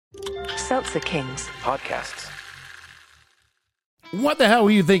Seltzer Kings. Podcasts. What the Hell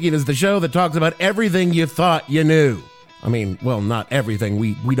Were You Thinking is the show that talks about everything you thought you knew. I mean, well, not everything.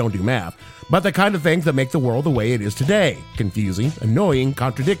 We don't do math. But the kind of things that make the world the way it is today. Confusing, annoying,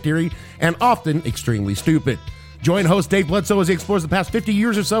 contradictory, and often extremely stupid. Join host Dave Bledsoe as he explores the past 50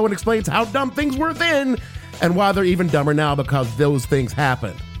 years or so and explains how dumb things were then and why they're even dumber now because those things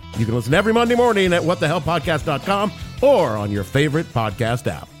happened. You can listen every Monday morning at whatthehellpodcast.com or on your favorite podcast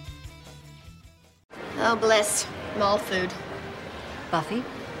app. Oh, bliss. Mall food. Buffy,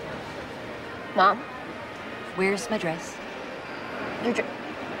 Mom? where's my dress? Your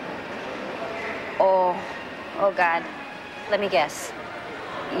Oh, God. Let me guess.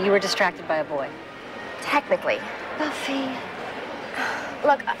 You were distracted by a boy. Technically. Buffy.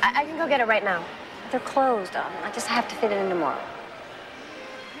 Look, I can go get it right now. They're closed. I just have to fit it in tomorrow.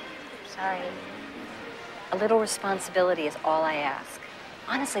 Sorry. A little responsibility is all I ask.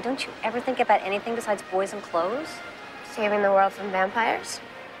 Honestly, don't you ever think about anything besides boys and clothes? Saving the world from vampires?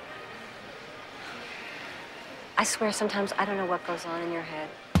 I swear sometimes I don't know what goes on in your head.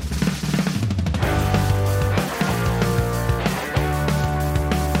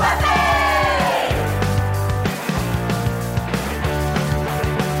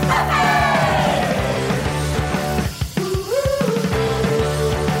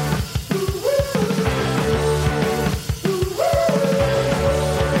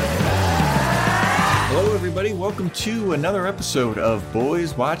 Welcome to another episode of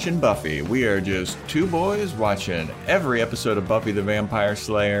Boys Watching Buffy. We are just two boys watching every episode of Buffy the Vampire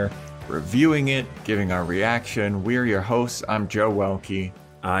Slayer, reviewing it, giving our reaction. We're your hosts. I'm Joe Welke.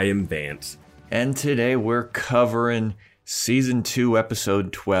 I am Vance. And today we're covering Season 2,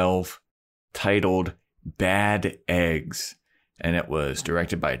 Episode 12, titled Bad Eggs. And it was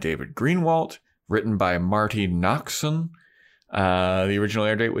directed by David Greenwalt, written by Marty Noxon. The original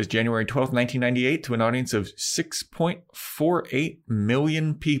air date was January 12th, 1998, to an audience of 6.48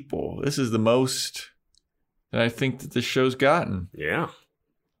 million people. This is the most that I think that this show's gotten. Yeah.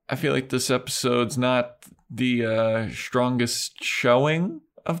 I feel like this episode's not the strongest showing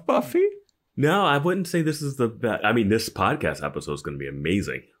of Buffy. No, I wouldn't say this is the best. I mean, this podcast episode is going to be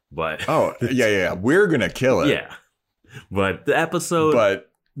amazing, but... Oh, yeah. We're going to kill it. Yeah. But the episode...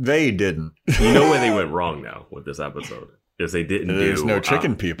 But they didn't. You know where they went wrong, though, with this episode? Is they didn't There's no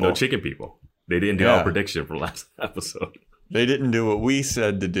chicken people. No chicken people. They didn't do our prediction for last episode. They didn't do what we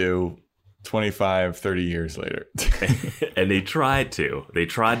said to do 25, 30 years later. And they tried to. They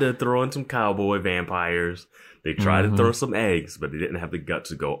tried to throw in some cowboy vampires. They tried to throw some eggs, but they didn't have the guts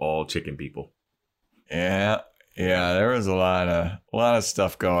to go all chicken people. Yeah, there was a lot of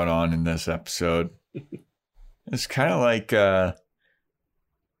stuff going on in this episode. It's kind of like a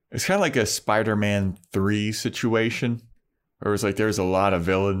Spider-Man 3 situation. Or it was like there's a lot of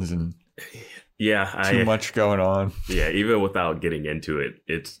villains and too much going on. Yeah, even without getting into it,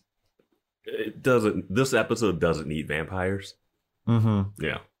 this episode doesn't need vampires. Mm-hmm.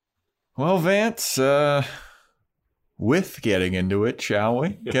 Yeah. Well, Vance, with getting into it, shall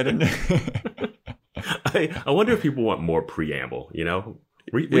we? Get into I wonder if people want more preamble, you know?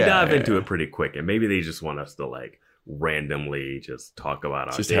 We dive into it pretty quick, and maybe they just want us to like randomly just talk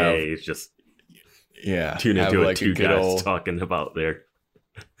about our days, tune into like two guys talking about the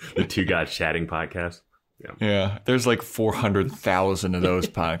two guys chatting podcast. Yeah, there's like 400,000 of those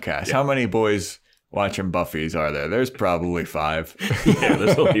podcasts. Yeah. How many boys watching Buffy's are there? There's probably 5. Yeah,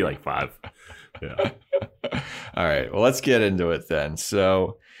 there's only like 5. Yeah. All right, well, let's get into it then.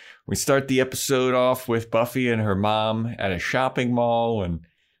 So we start the episode off with Buffy and her mom at a shopping mall, and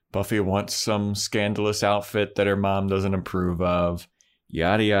Buffy wants some scandalous outfit that her mom doesn't approve of.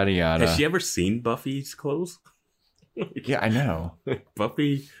 Yada, yada, yada. Has she ever seen Buffy's clothes? Yeah, I know.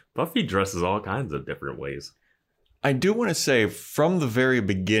 Buffy dresses all kinds of different ways. I do want to say, from the very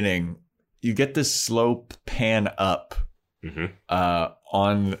beginning, you get this slow pan up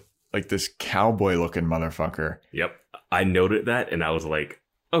on like this cowboy-looking motherfucker. Yep. I noted that, and I was like,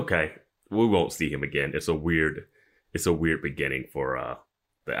 okay, we won't see him again. It's a weird beginning for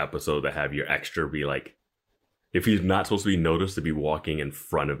the episode to have your extra be like, if he's not supposed to be noticed, to be walking in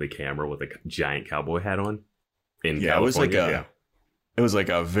front of the camera with a giant cowboy hat on in California. It was like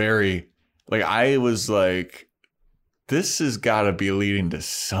a very, like, I was like, this has got to be leading to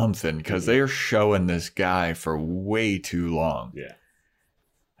something because they're showing this guy for way too long. Yeah.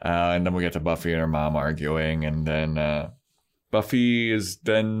 And then we get to Buffy and her mom arguing, and then her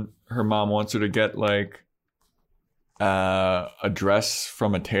mom wants her to get like a dress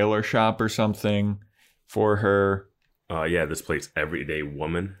from a tailor shop or something for her. This place, Everyday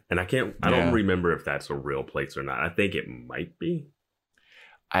Woman. And I don't remember if that's a real place or not. I think it might be.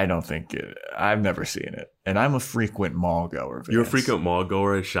 I don't think I've never seen it. And I'm a frequent mall goer. Vance. You're a frequent mall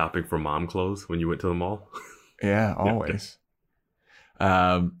goer shopping for mom clothes when you went to the mall? Yeah, always.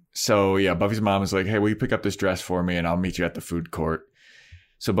 So yeah, Buffy's mom is like, hey, will you pick up this dress for me and I'll meet you at the food court?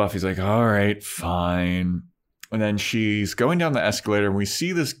 So Buffy's like, all right, fine. And then she's going down the escalator and we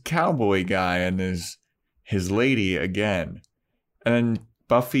see this cowboy guy and his lady again. And then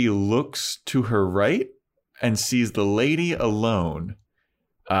Buffy looks to her right and sees the lady alone.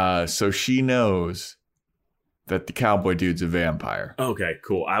 So she knows that the cowboy dude's a vampire. Okay,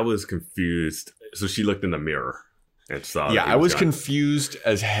 cool. I was confused. So she looked in the mirror and saw. Yeah, I was confused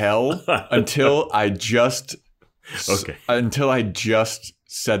as hell until I just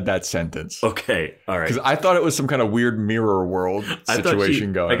said that sentence. Okay, all right. Because I thought it was some kind of weird mirror world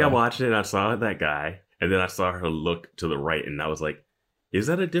situation going on. Like I watched it and I saw that guy, and then I saw her look to the right, and I was like, "Is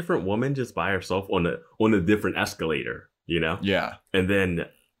that a different woman just by herself on a different escalator?" You know? Yeah. And then,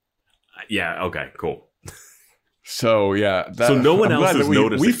 yeah, okay, cool. So yeah, so no one else has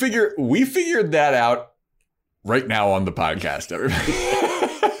noticed. We figured that out right now on the podcast,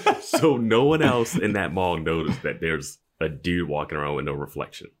 everybody. So no one else in that mall noticed that there's a dude walking around with no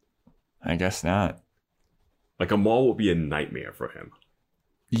reflection. I guess not. Like a mall would be a nightmare for him.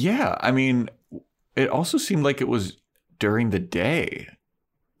 Yeah, I mean, it also seemed like it was during the day.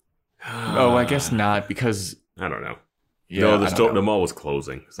 Oh, I guess not because I don't know. Yeah, no, the mall was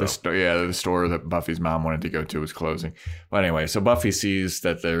closing. So. The store that Buffy's mom wanted to go to was closing. But anyway, so Buffy sees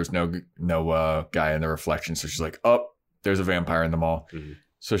that there's no guy in the reflection, so she's like, "Oh, there's a vampire in the mall." Mm-hmm.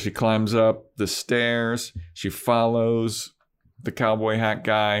 So she climbs up the stairs. She follows the cowboy hat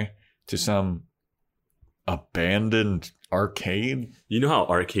guy to some abandoned arcade. You know how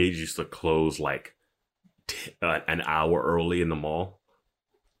arcades used to close like an hour early in the mall?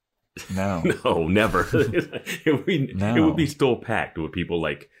 No. No, never. It would be still packed with people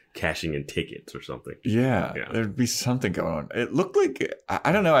like cashing in tickets or something. Yeah, there'd be something going on. It looked like,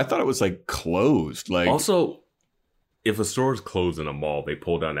 I don't know, I thought it was like closed. Like also, if a store is closed in a mall, they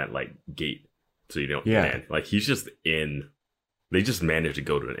pull down that like gate so you don't get in. Like he's just in, they just managed to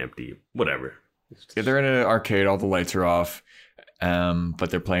go to an empty, whatever. Yeah, they're in an arcade, all the lights are off, but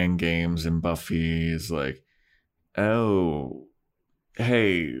they're playing games and Buffy's like, oh,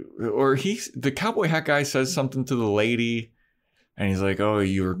 hey, or the cowboy hat guy says something to the lady and he's like, oh,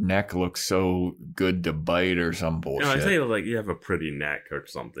 your neck looks so good to bite or some bullshit. I say like you have a pretty neck or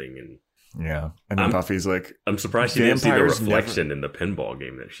something. And yeah. And then Buffy's like, I'm surprised she didn't see the reflection in the pinball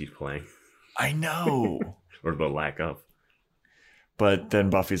game that she's playing. I know. Or the lack of. But then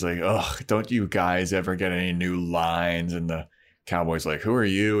Buffy's like, ugh, don't you guys ever get any new lines? And the cowboy's like, who are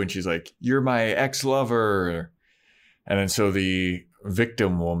you? And she's like, you're my ex-lover. And then so the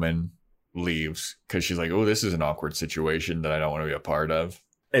victim woman leaves because she's like, oh, this is an awkward situation that I don't want to be a part of.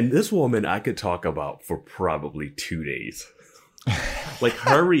 And this woman I could talk about for probably 2 days. Like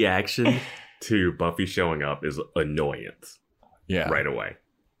her reaction to Buffy showing up is annoyance. Yeah. Right away.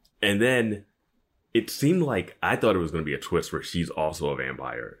 And then it seemed like I thought it was going to be a twist where she's also a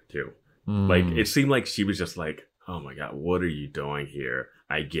vampire too. Like it seemed like she was just like, oh my God, what are you doing here?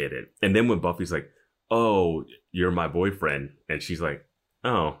 I get it. And then when Buffy's like, oh, you're my boyfriend. And she's like,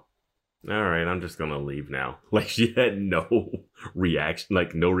 oh, all right, I'm just going to leave now. Like she had no reaction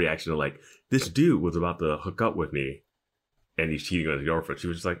to like, this dude was about to hook up with me and he's cheating on his girlfriend. She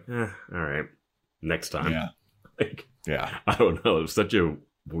was just like, all right, next time. Yeah. Like, yeah. I don't know. It was such a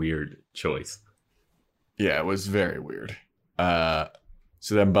weird choice. Yeah, it was very weird.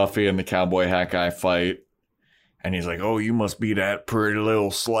 So then Buffy and the cowboy hat guy fight. And he's like, oh, you must be that pretty little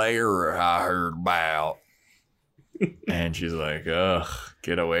slayer I heard about. And she's like, ugh,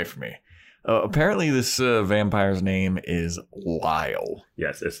 get away from me. Apparently this vampire's name is Lyle.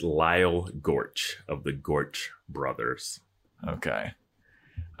 Yes, it's Lyle Gorch of the Gorch brothers. Okay.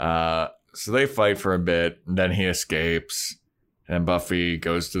 So they fight for a bit, and then he escapes. And Buffy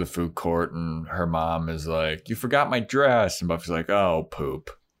goes to the food court, and her mom is like, you forgot my dress. And Buffy's like, oh,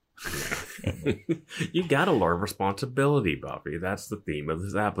 poop. You gotta learn responsibility, Buffy. That's the theme of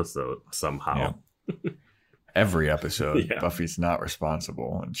this episode somehow. Yeah. Every episode, yeah. Buffy's not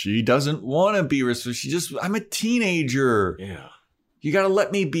responsible, and she doesn't want to be responsible. I'm a teenager. Yeah, you gotta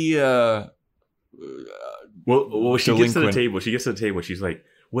let me be a. Well, she gets to the table. She's like,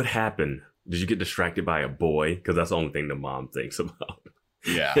 "What happened? Did you get distracted by a boy?" Because that's the only thing the mom thinks about.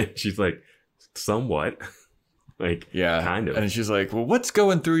 Yeah, she's like, "Somewhat." Like, yeah, kind of. And she's like, well, what's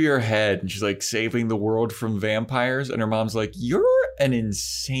going through your head? And she's like, saving the world from vampires. And her mom's like, you're an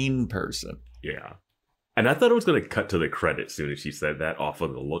insane person. Yeah. And I thought it was going to cut to the credits soon as she said that off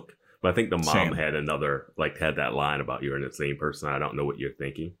of the look. But I think the mom Same. had had that line about you're an insane person. I don't know what you're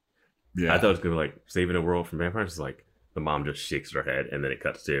thinking. Yeah. I thought it was going to be like saving the world from vampires. It's like the mom just shakes her head and then it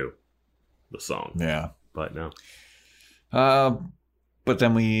cuts to the song. Yeah. But no. But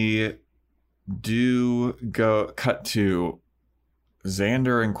then we do cut to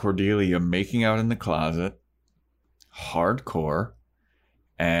Xander and Cordelia making out in the closet. Hardcore.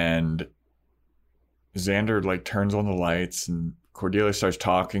 And Xander like turns on the lights and Cordelia starts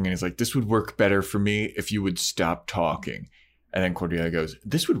talking and he's like, this would work better for me if you would stop talking. And then Cordelia goes,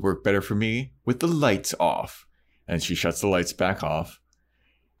 this would work better for me with the lights off. And she shuts the lights back off.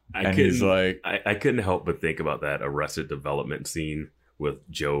 He's like, I couldn't help but think about that Arrested Development scene with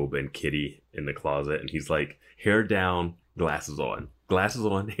Job and Kitty in the closet. And he's like, hair down, glasses on,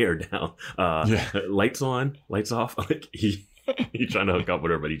 hair down, lights on, lights off. Like he's trying to hook up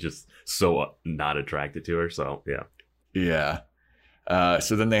with her, but he's just so not attracted to her. So, yeah. Yeah.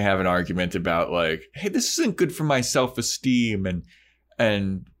 So then they have an argument about like, hey, this isn't good for my self-esteem.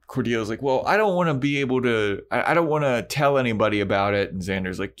 And Cordelia's like, well, I don't want to be able to, I don't want to tell anybody about it. And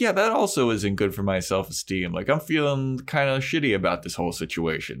Xander's like, yeah, that also isn't good for my self-esteem. Like, I'm feeling kind of shitty about this whole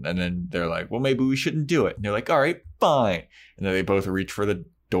situation. And then they're like, well, maybe we shouldn't do it. And they're like, all right, fine. And then they both reach for the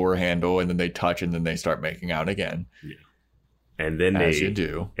door handle and then they touch and then they start making out again. Yeah. And then you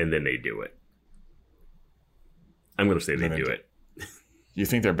do. And then they do it. I'm going to say they do it. You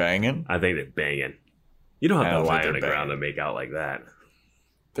think they're banging? I think they're banging. You don't have to lie on the ground to make out like that.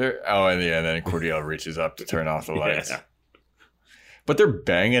 And then Cordelia reaches up to turn off the lights. Yeah. But they're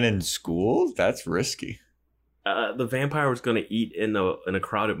banging in school? That's risky. The vampire was going to eat in a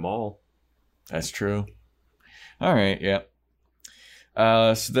crowded mall. That's true. All right, yeah.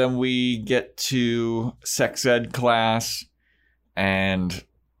 So then we get to sex ed class, and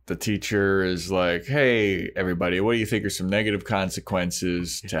the teacher is like, hey, everybody, what do you think are some negative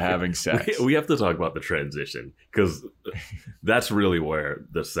consequences to having sex? We have to talk about the transition, because that's really where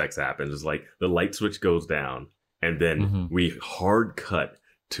the sex happens. It's like the light switch goes down, and then we hard cut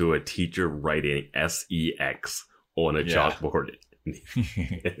to a teacher writing SEX on a chalkboard.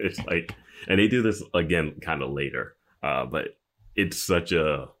 It's like, and they do this again kind of later, but it's such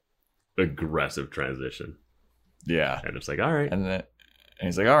a aggressive transition. Yeah. And it's like, all right. And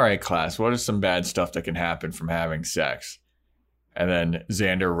he's like, all right, class, what is some bad stuff that can happen from having sex? And then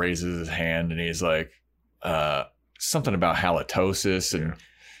Xander raises his hand and he's like, something about halitosis and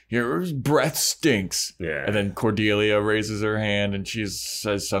your breath stinks. Yeah. And then Cordelia raises her hand and she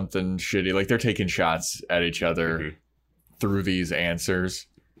says something shitty. Like they're taking shots at each other through these answers.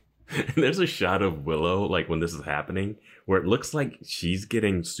 And there's a shot of Willow, like when this is happening, where it looks like she's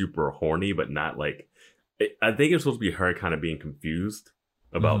getting super horny, but not like, I think it's supposed to be her kind of being confused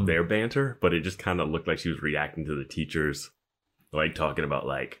about their banter, but it just kind of looked like she was reacting to the teachers, like talking about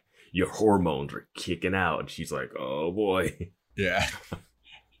like, your hormones are kicking out. And she's like, oh boy. Yeah.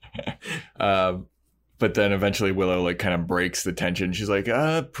 But then eventually Willow like kind of breaks the tension. She's like,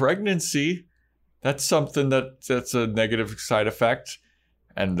 pregnancy, that's something that's a negative side effect.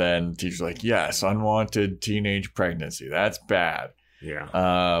 And then teacher's like, yes, unwanted teenage pregnancy. That's bad. Yeah.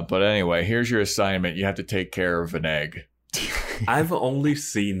 But anyway, here's your assignment. You have to take care of an egg. I've only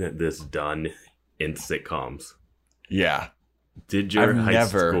seen this done in sitcoms. Yeah. Did your high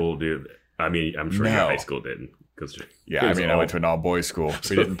school do? I mean, I'm sure your high school didn't. I went to an all-boys school.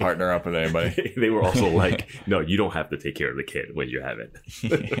 We didn't partner up with anybody. They were also like, no, you don't have to take care of the kid when you have it.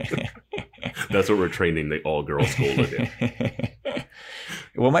 That's what we're training the all-girls school to do.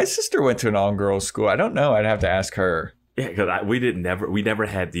 Well, my sister went to an all-girls school. I don't know. I'd have to ask her. Yeah, because we never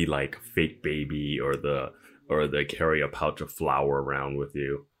had the like fake baby or the carry a pouch of flour around with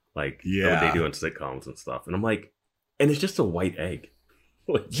you, like what they do in sitcoms and stuff. And I'm like, and it's just a white egg.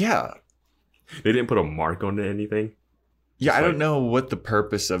 Like, yeah. They didn't put a mark on anything. Yeah, I don't know what the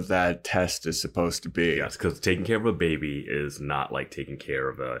purpose of that test is supposed to be. Yes, because taking care of a baby is not like taking care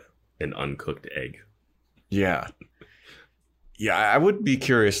of an uncooked egg. Yeah. Yeah, I would be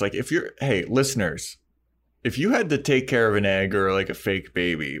curious, like hey, listeners, if you had to take care of an egg or like a fake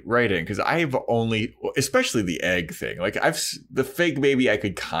baby, write in, because I've only, especially the egg thing, like the fake baby I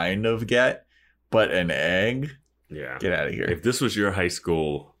could kind of get, but an egg? Yeah. Get out of here. If this was your high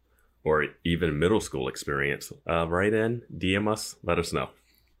school or even middle school experience, write in, DM us, let us know.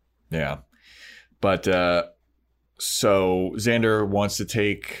 Yeah. But so Xander wants to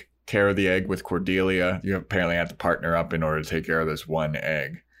take care of the egg with Cordelia. You apparently have to partner up in order to take care of this one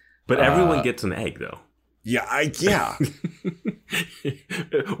egg. But everyone gets an egg, though. Yeah.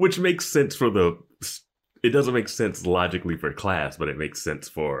 Which makes sense it doesn't make sense logically for class, but it makes sense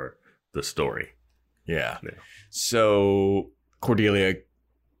for the story. Yeah. So Cordelia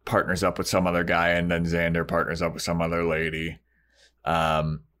partners up with some other guy, and then Xander partners up with some other lady.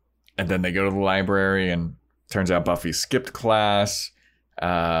 And then they go to the library, and turns out Buffy skipped class,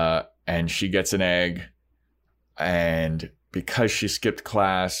 and she gets an egg. And because she skipped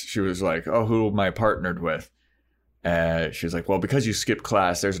class, she was like, oh, who am I partnered with? She was like, well, because you skipped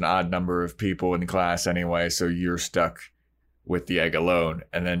class, there's an odd number of people in class anyway, so you're stuck with the egg alone.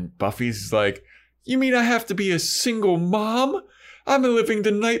 And then Buffy's like, you mean I have to be a single mom? I'm living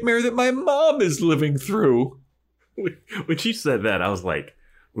the nightmare that my mom is living through. When she said that, I was like,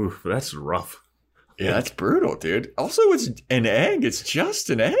 oof, that's rough. Yeah, that's brutal, dude. Also, it's an egg. It's just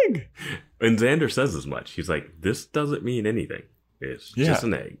an egg. And Xander says as much. He's like, this doesn't mean anything. It's just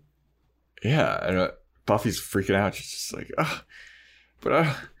an egg. Yeah, and Buffy's freaking out. She's just like,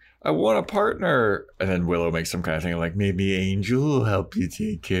 but I want a partner. And then Willow makes some kind of thing like, maybe Angel will help you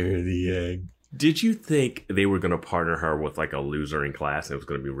take care of the egg. Did you think they were going to partner her with like a loser in class and it was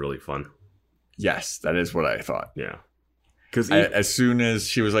going to be really fun? Yes, that is what I thought. Yeah. Because as soon as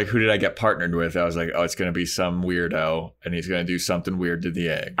she was like, who did I get partnered with? I was like, oh, it's going to be some weirdo and he's going to do something weird to the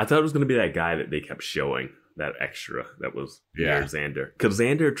egg. I thought it was going to be that guy that they kept showing, that extra that was near Xander. Because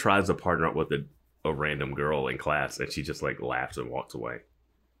Xander tries to partner up with a random girl in class and she just like laughs and walks away.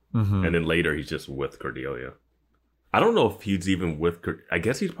 Mm-hmm. And then later he's just with Cordelia. I don't know if he's even with I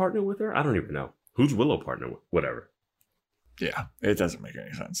guess he's partnered with her. I don't even know. Who's Willow partnered with? Whatever. Yeah, it doesn't make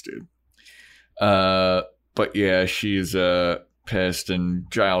any sense, dude. But yeah, she's pissed, and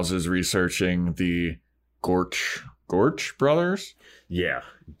Giles is researching the Gorch brothers. Yeah,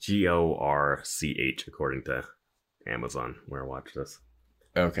 Gorch, according to Amazon, where I watched this.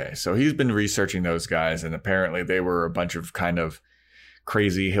 Okay, so he's been researching those guys, and apparently they were a bunch of kind of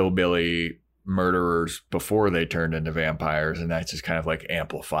crazy hillbilly murderers before they turned into vampires, and that just kind of like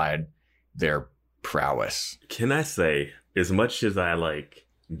amplified their prowess. Can I say, as much as I like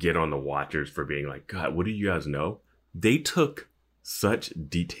get on the Watchers for being like, God, what do you guys know? They took such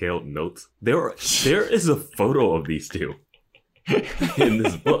detailed notes. There is a photo of these two in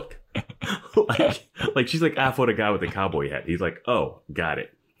this book. like she's like, I found a guy with a cowboy hat. He's like, oh, got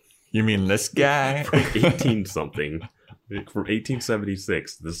it. You mean this guy? From 18 something. From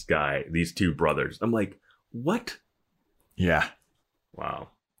 1876, this guy, these two brothers. I'm like, what? Yeah. Wow.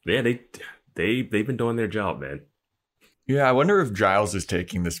 Yeah, they've been doing their job, man. Yeah, I wonder if Giles is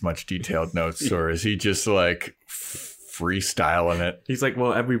taking this much detailed notes, or is he just like freestyling it? He's like,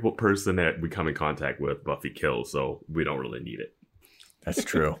 well, every person that we come in contact with, Buffy kills, so we don't really need it. That's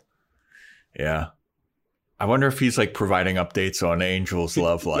true. Yeah. I wonder if he's like providing updates on Angel's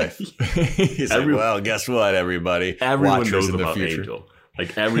love life. He's like, well, guess what, everybody? Everyone Watchers knows in the about future. Angel.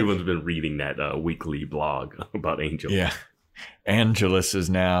 Like, everyone's been reading that weekly blog about Angel. Yeah. Angelus is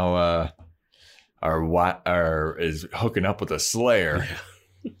now is hooking up with a Slayer.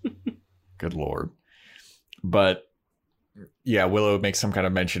 Yeah. Good Lord. But yeah, Willow makes some kind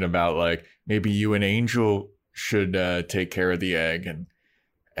of mention about like, maybe you and Angel should take care of the egg,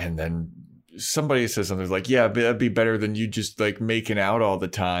 and then somebody says something like, yeah, that'd be better than you just like making out all the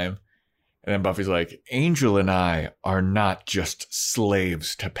time. And then Buffy's like, Angel and I are not just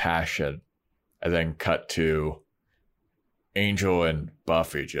slaves to passion. And then cut to Angel and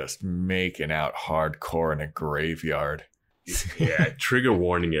Buffy just making out hardcore in a graveyard. Yeah, trigger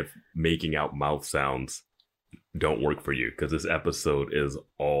warning if making out mouth sounds don't work for you, because this episode is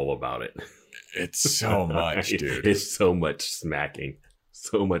all about it. It's so much, dude. It's so much smacking.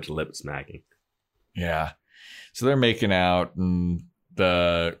 So much lip smacking. Yeah. So they're making out, and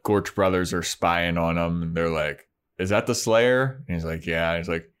the Gorch brothers are spying on them. And they're like, is that the Slayer? And he's like, yeah. And he's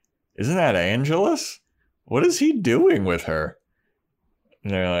like, isn't that Angelus? What is he doing with her?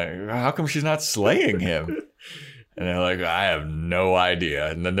 And they're like, how come she's not slaying him? And they're like, I have no idea.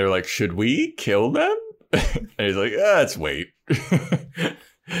 And then they're like, should we kill them? And he's like, let's wait.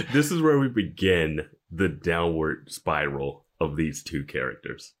 This is where we begin the downward spiral of these two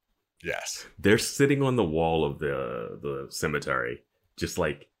characters. Yes. They're sitting on the wall of the cemetery, just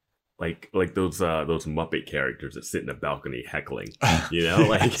like those Muppet characters that sit in a balcony heckling, you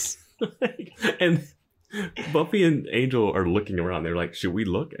know, Yes. and Buffy and Angel are looking around. They're like, should we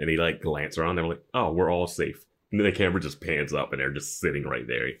look? And he like glance around. They're like, oh, we're all safe. And then the camera just pans up and they're just sitting right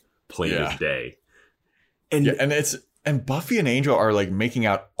there, plain as day. And yeah, and Buffy and Angel are like making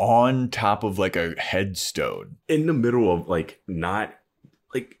out on top of like a headstone in the middle of like, not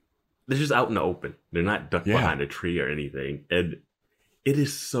like, they're just out in the open. They're not ducked behind a tree or anything. And it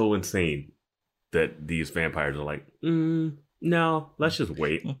is so insane that these vampires are like, no, let's just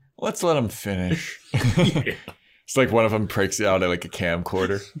wait. Let's let them finish. Yeah. It's like one of them breaks out like a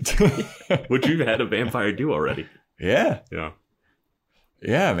camcorder. Which we've had a vampire do already. Yeah. Yeah.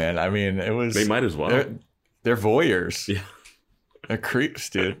 Yeah, man. I mean, it was. They might as well. They're voyeurs. Yeah. They're creeps,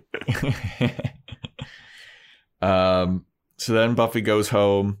 dude. So then Buffy goes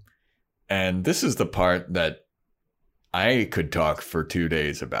home, and this is the part that I could talk for 2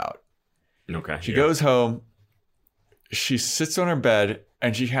 days about. Okay. She goes home, she sits on her bed,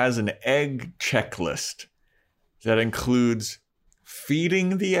 and she has an egg checklist that includes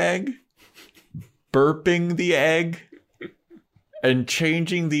feeding the egg, burping the egg, and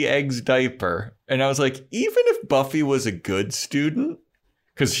changing the egg's diaper. And I was like, even if Buffy was a good student,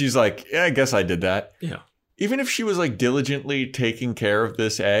 because she's like, yeah, I guess I did that. Yeah. Even if she was like diligently taking care of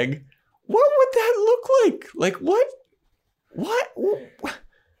this egg, what would that look like? Like, what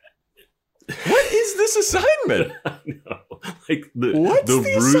is this assignment? I know. Like the the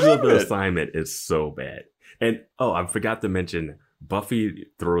bruise of the assignment? assignment is so bad. And I forgot to mention, Buffy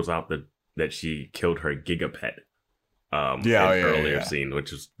throws out that she killed her Gigapet. Earlier scene,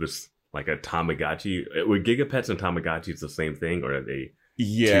 which is this like a Tamagotchi. Were Gigapets and Tamagotchis the same thing, or are they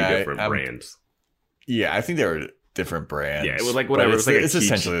two different brands? Yeah, I think they were different brands. Yeah, it was like whatever. It's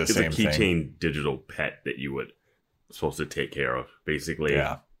essentially the same thing. It's a keychain digital pet that you would supposed to take care of. Basically,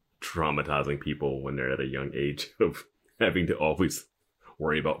 traumatizing people when they're at a young age of having to always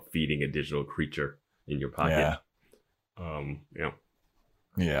worry about feeding a digital creature in your pocket.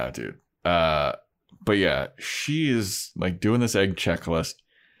 Yeah, dude. But yeah, she is like doing this egg checklist.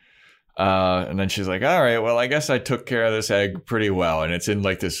 And then she's like, all right, well, I guess I took care of this egg pretty well. And it's in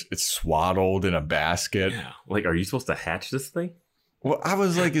like this, it's swaddled in a basket. Yeah. Like, are you supposed to hatch this thing? Well, I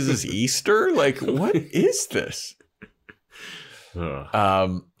was like, is this Easter? Like, what is this?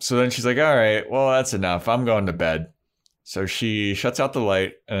 So then she's like, all right, well, that's enough. I'm going to bed. So she shuts out the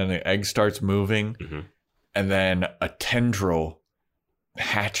light and then the egg starts moving. Mm-hmm. And then a tendril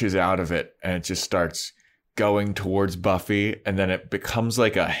hatches out of it and it just starts going towards Buffy, and then it becomes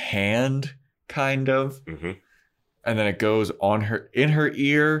like a hand kind of. Mm-hmm. And then it goes on her, in her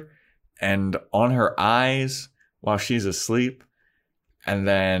ear and on her eyes while she's asleep. And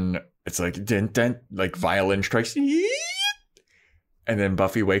then it's like dun, dun, like violin strikes. And then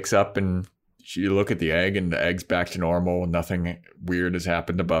Buffy wakes up and she look at the egg and the egg's back to normal. Nothing weird has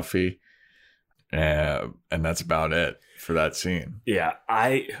happened to Buffy. And that's about it for that scene. Yeah,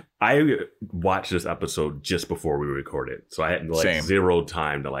 I watched this episode just before we recorded, so I had like zero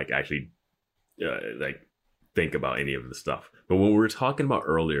time to like actually like think about any of the stuff. But when we were talking about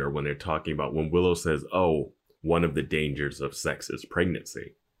earlier, when they're talking about when Willow says, "Oh, one of the dangers of sex is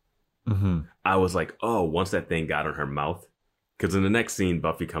pregnancy," I was like, "Oh, once that thing got on her mouth," because in the next scene,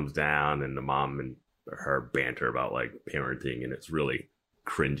 Buffy comes down and the mom and her banter about like parenting, and it's really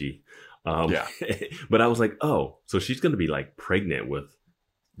cringy. But I was like, oh, so she's gonna be like pregnant with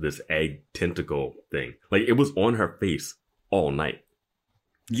this egg tentacle thing. Like it was on her face all night.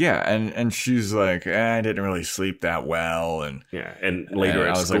 Yeah, and she's like, I didn't really sleep that well, and later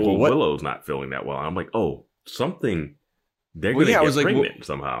at school, like, Willow's not feeling that well. I'm like, oh, something. They're gonna get pregnant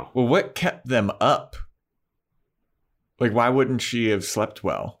somehow. Well, what kept them up? Like, why wouldn't she have slept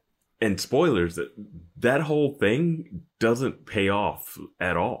well? And spoilers, that whole thing doesn't pay off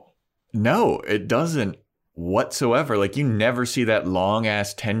at all. No, it doesn't whatsoever. Like, you never see that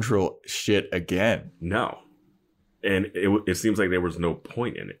long-ass tendril shit again. No. And it seems like there was no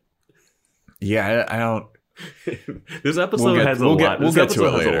point in it. Yeah, I don't... This episode has a lot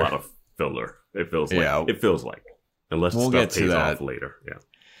of filler. It feels like. Yeah. It feels like. Unless we'll stuff pays off later.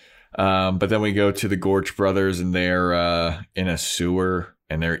 Yeah. But then we go to the Gorch brothers, and they're in a sewer,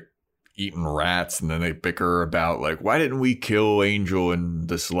 and they're eating rats, and then they bicker about like, why didn't we kill Angel and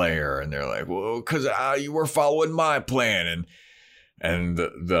the Slayer? And they're like, well, because you were following my plan. And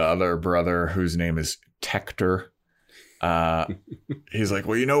the other brother, whose name is Tector, he's like,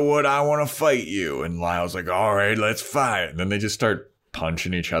 well, you know what? I want to fight you. And Lyle's like, all right, let's fight. And then they just start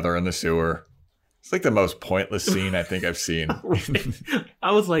punching each other in the sewer. It's like the most pointless scene I think I've seen.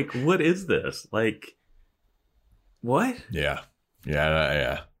 I was like, what is this? Like, what? Yeah.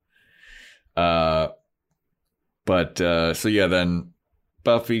 Then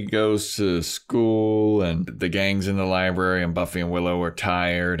Buffy goes to school and the gang's in the library and Buffy and Willow are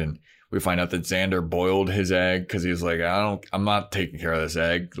tired, and we find out that Xander boiled his egg because he was like, I'm not taking care of this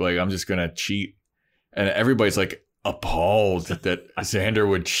egg. Like, I'm just going to cheat. And everybody's like appalled that Xander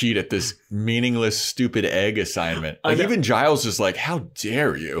would cheat at this meaningless, stupid egg assignment. Like, even Giles is like, how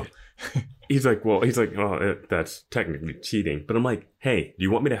dare you? He's like, oh, that's technically cheating. But I'm like, hey, do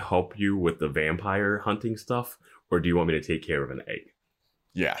you want me to help you with the vampire hunting stuff? Or do you want me to take care of an egg?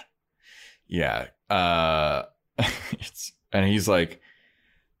 Yeah. And he's like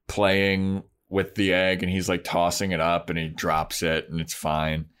playing with the egg, and he's like tossing it up, and he drops it, and it's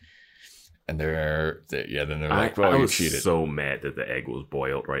fine. And then they're like, "Well, you cheated." I was so mad that the egg was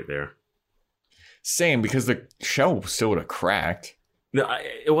boiled right there. Same, because the shell still would have cracked. No,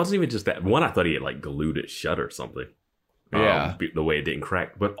 it wasn't even just that. One, I thought he had like glued it shut or something. Yeah, the way it didn't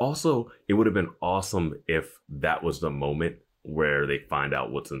crack. But also, it would have been awesome if that was the moment where they find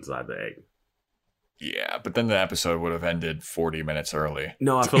out what's inside the egg. Yeah, but then the episode would have ended 40 minutes early.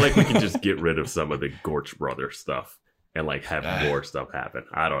 No, I feel like we can just get rid of some of the Gorch Brothers stuff and like have more stuff happen.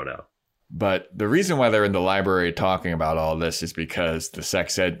 I don't know. But the reason why they're in the library talking about all this is because the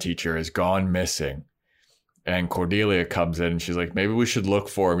sex ed teacher has gone missing. And Cordelia comes in and she's like, maybe we should look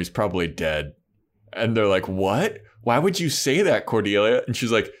for him. He's probably dead. And they're like, what? Why would you say that, Cordelia? And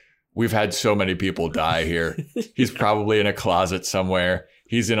she's like, we've had so many people die here. He's probably in a closet somewhere.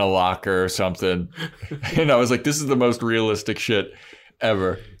 He's in a locker or something. And I was like, this is the most realistic shit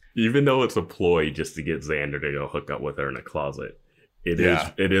ever. Even though it's a ploy just to get Xander to go hook up with her in a closet, it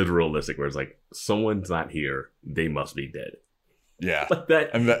is realistic where it's like, someone's not here. They must be dead. Yeah. Like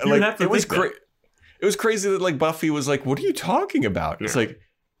that. And that, like, it was crazy. It was crazy that like Buffy was like, what are you talking about? Yeah. It's like,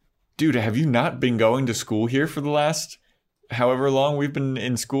 dude, have you not been going to school here for the last however long we've been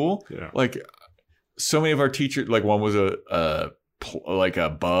in school? Yeah. Like, so many of our teachers, like one was a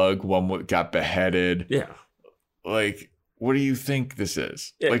bug, one got beheaded. Yeah. Like, what do you think this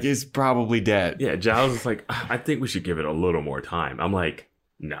is? Yeah. Like, he's probably dead. Yeah, Giles is like, I think we should give it a little more time. I'm like,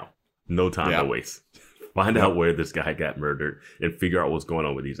 no time to waste. Find out where this guy got murdered and figure out what's going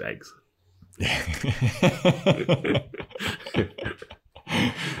on with these eggs.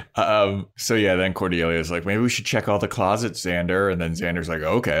 So yeah, then Cordelia's like, maybe we should check all the closets, Xander. And then Xander's like,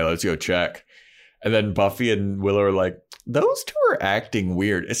 okay, let's go check. And then Buffy and Willow are like, those two are acting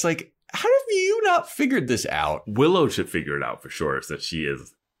weird. It's like, how have you not figured this out? Willow should figure it out for sure, since she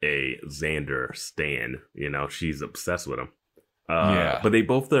is a Xander stan. You know, she's obsessed with him. But they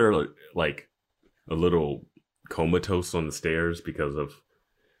both are like a little comatose on the stairs because of,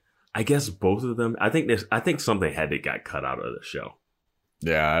 I guess both of them. I think something had to got cut out of the show.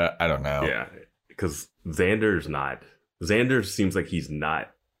 Yeah, I don't know. Yeah, because Xander seems like he's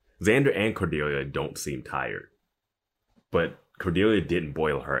not. Xander and Cordelia don't seem tired, but Cordelia didn't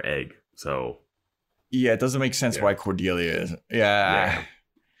boil her egg, so. Yeah, it doesn't make sense why Cordelia isn't. Yeah.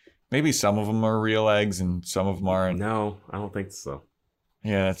 Maybe some of them are real eggs and some of them aren't. No, I don't think so.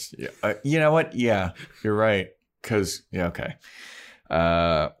 Yeah, you know what? Yeah, you're right. Because, okay.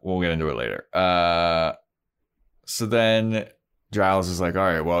 We'll get into it later. So then Giles is like, all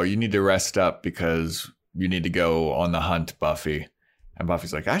right, well, you need to rest up because you need to go on the hunt, Buffy. And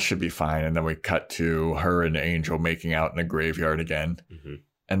Buffy's like, I should be fine. And then we cut to her and Angel making out in the graveyard again. Mm-hmm.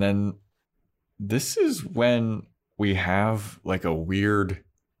 And then this is when we have like a weird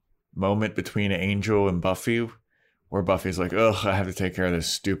moment between Angel and Buffy where Buffy's like, ugh, I have to take care of this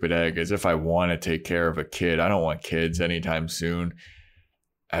stupid egg, as if I want to take care of a kid. I don't want kids anytime soon.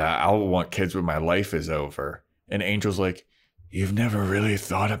 I'll want kids when my life is over. And Angel's like, you've never really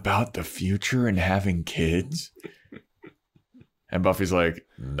thought about the future and having kids? And Buffy's like,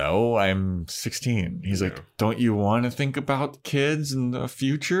 no, I'm 16. He's like, don't you want to think about kids and the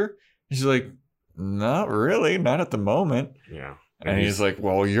future? And she's like, not really, not at the moment. Yeah. And he's like,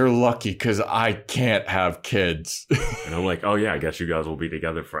 well, you're lucky because I can't have kids. And I'm like, oh, yeah, I guess you guys will be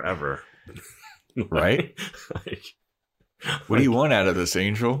together forever. Right? What do you want out of this,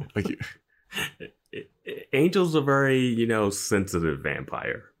 Angel? Like, Angel's a very, sensitive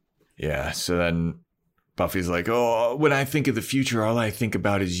vampire. Yeah. So then Buffy's like, oh, when I think of the future, all I think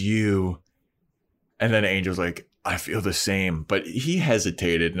about is you. And then Angel's like, I feel the same. But he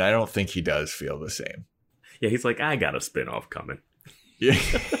hesitated, and I don't think he does feel the same. Yeah, he's like, I got a spinoff coming. Yeah.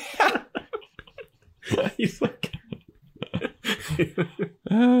 He's like,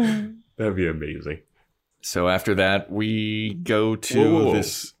 that'd be amazing. So after that, we go to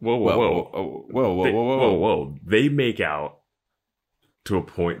this. Whoa. They make out to a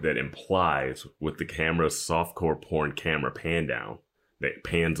point that implies, with the camera's softcore porn camera pan down, that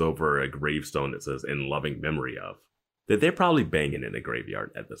pans over a gravestone that says "in loving memory of," that they're probably banging in the graveyard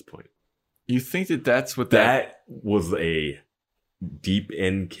at this point. You think that's what that was a deep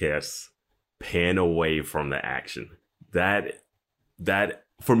end kiss, pan away from the action. That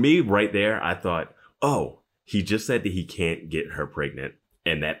for me right there, I thought, oh, he just said that he can't get her pregnant,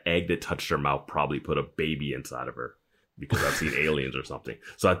 and that egg that touched her mouth probably put a baby inside of her because I've seen Aliens or something.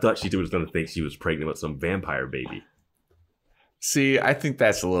 So I thought she was going to think she was pregnant with some vampire baby. See, I think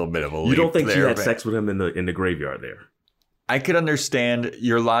that's a little bit of a leap. You don't think she had sex with him in the graveyard there? I could understand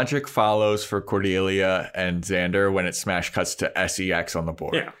your logic follows for Cordelia and Xander when it smash cuts to SEX on the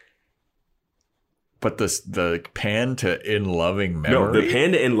board. Yeah. But the pan to In Loving Memory? No, the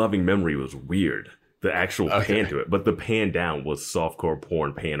pan to In Loving Memory was weird. The actual pan to it. But the pan down was softcore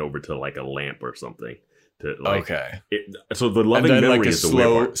porn pan over to like a lamp or something. To like, so the Loving Memory like is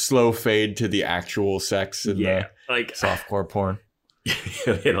the slow fade to the actual sex in the like softcore porn.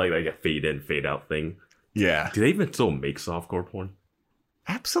 like a fade in, fade out thing. Yeah. Do they even still make softcore porn?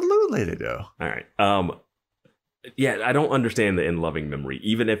 Absolutely they do. All right. Yeah, I don't understand the In Loving Memory,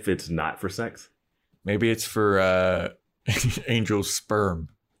 even if it's not for sex. Maybe it's for Angel's sperm.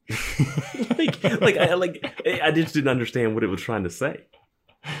 I just didn't understand what it was trying to say.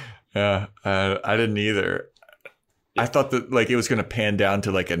 Yeah, I didn't either. I thought that like it was going to pan down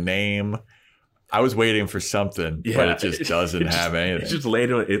to like a name. I was waiting for something, but it just doesn't have anything. It's just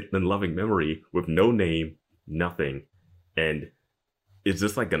landed on In Loving Memory with no name, nothing. And is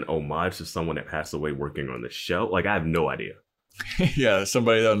this like an homage to someone that passed away working on the show? Like, I have no idea. Yeah,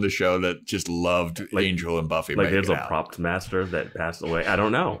 somebody on the show that just loved Angel and Buffy. Like, there's a props master that passed away. I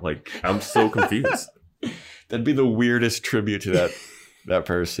don't know. Like, I'm so confused. That'd be the weirdest tribute to that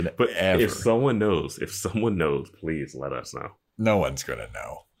person but ever. If someone knows, please let us know. No one's gonna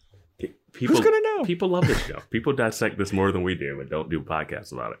know. Who's gonna know? People love this show. People dissect this more than we do, and don't do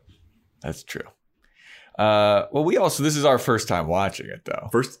podcasts about it. That's true. Well, this is our first time watching it, though.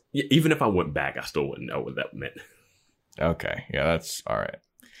 Even if I went back, I still wouldn't know what that meant. Okay, yeah, that's all right.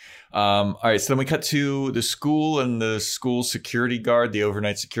 All right, so then we cut to the school and the school security guard, the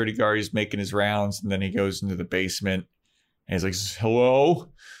overnight security guard. He's making his rounds, and then he goes into the basement, and he's like,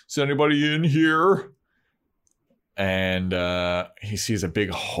 "Hello, is anybody in here?" And he sees a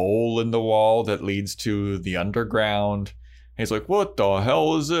big hole in the wall that leads to the underground. And he's like, "What the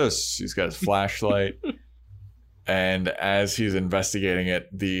hell is this?" He's got his flashlight. And as he's investigating it,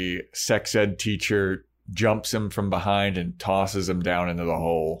 the sex ed teacher jumps him from behind and tosses him down into the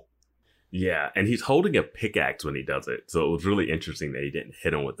hole. Yeah, and he's holding a pickaxe when he does it. So it was really interesting that he didn't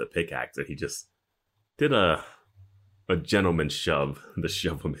hit him with the pickaxe, and he just did a gentleman's shove to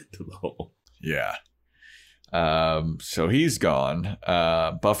shove him into the hole. Yeah. So he's gone.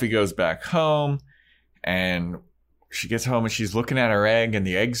 Buffy goes back home, and she gets home and she's looking at her egg, and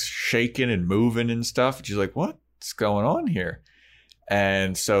the egg's shaking and moving and stuff. And she's like, "What's going on here?"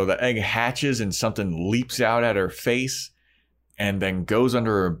 And so the egg hatches and something leaps out at her face and then goes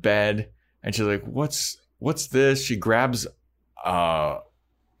under her bed. And she's like, what's this? She grabs an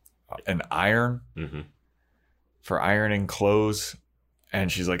iron for ironing clothes. And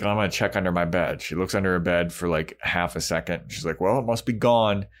she's like, I'm going to check under my bed. She looks under her bed for like half a second. She's like, well, it must be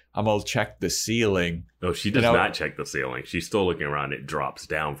gone. I'm going to check the ceiling. No, she does not check the ceiling. She's still looking around. It drops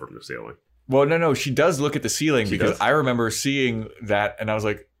down from the ceiling. Well, no. She does look at the ceiling because I remember seeing that. And I was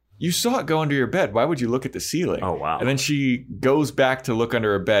like, you saw it go under your bed. Why would you look at the ceiling? Oh, wow. And then she goes back to look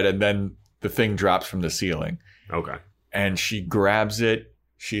under her bed. And then the thing drops from the ceiling. Okay. And she grabs it.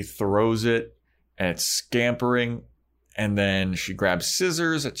 She throws it. And it's scampering. And then she grabs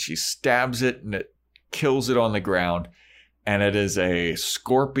scissors and she stabs it and it kills it on the ground. And it is a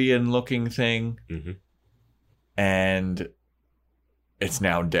scorpion looking thing. Mm-hmm. And it's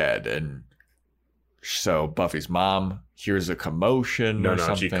now dead. And so Buffy's mom hears a commotion or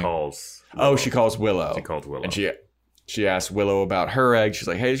something. She calls Willow. Oh, she calls Willow. She calls Willow. And she asks Willow about her egg. She's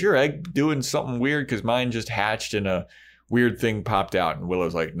like, hey, is your egg doing something weird? Because mine just hatched and a weird thing popped out. And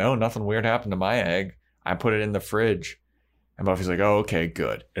Willow's like, no, nothing weird happened to my egg. I put it in the fridge. And Buffy's like, oh, okay,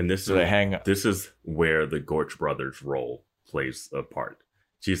 good. And this is where the Gorch brothers' role plays a part.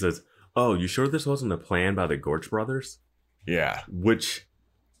 She says, oh, you sure this wasn't a plan by the Gorch brothers? Yeah. Which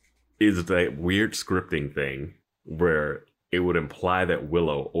is that weird scripting thing where it would imply that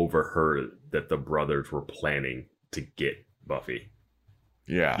Willow overheard that the brothers were planning to get Buffy.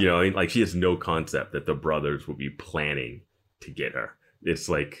 Yeah. You know, like she has no concept that the brothers would be planning to get her. It's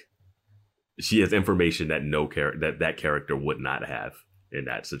like she has information that that character would not have in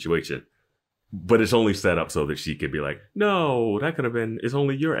that situation. But it's only set up so that she could be like, no, that could have been, it's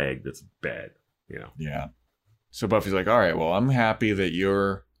only your egg that's bad, you know? Yeah. So Buffy's like, all right, well, I'm happy that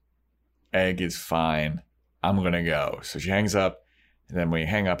your egg is fine. I'm going to go. So she hangs up, and then we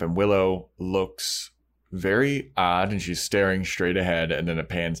hang up, and Willow looks very odd, and she's staring straight ahead, and then it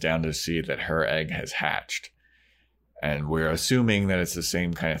pans down to see that her egg has hatched. And we're assuming that it's the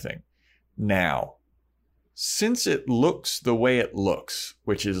same kind of thing. Now, since it looks the way it looks,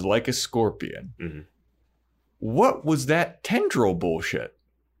 which is like a scorpion, what was that tendril bullshit?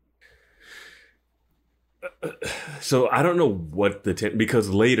 So I don't know what because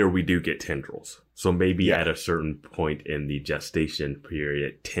later we do get tendrils. So maybe at a certain point in the gestation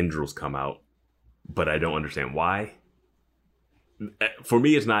period, tendrils come out, but I don't understand why. For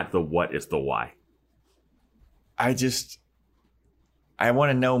me, it's not the what, it's the why. I want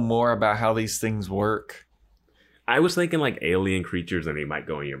to know more about how these things work. I was thinking like alien creatures and they might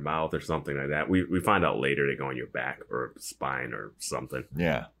go in your mouth or something like that. We find out later they go in your back or spine or something.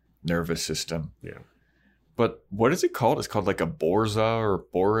 Yeah. Nervous system. Yeah. But what is it called? It's called like a Borza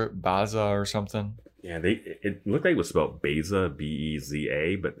or Baza or something. Yeah, it looked like it was spelled Beza,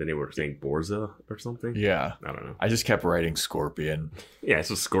 Beza, but then they were saying Borza or something. Yeah. I don't know. I just kept writing scorpion. Yeah, it's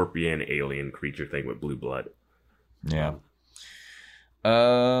a scorpion alien creature thing with blue blood. Yeah.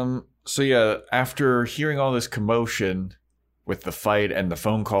 So yeah, after hearing all this commotion with the fight and the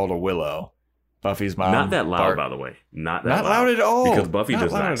phone call to Willow, Buffy's mom... Not that loud, by the way. Not that loud at all. Because Buffy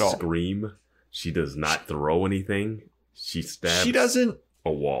does not scream. She does not throw anything. She stabs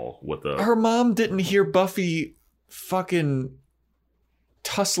a wall with a... Her mom didn't hear Buffy fucking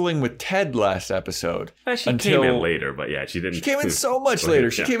tussling with Ted last episode. She came in later, but yeah, she didn't... She came in so much later.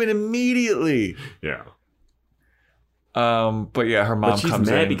 She came in immediately. Yeah. But yeah, her mom comes in. She's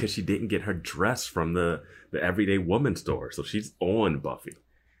mad because she didn't get her dress from the Everyday Woman store. So she's on Buffy.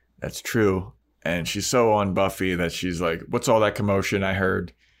 That's true. And she's so on Buffy that she's like, what's all that commotion I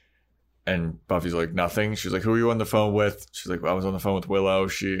heard? And Buffy's like, nothing. She's like, who are you on the phone with? She's like, well, I was on the phone with Willow.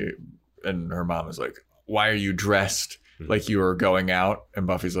 And her mom is like, why are you dressed like you were going out? And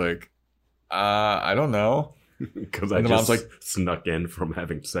Buffy's like, I don't know. Because I just like snuck in from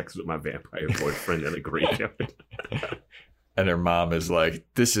having sex with my vampire boyfriend in a graveyard. And her mom is like,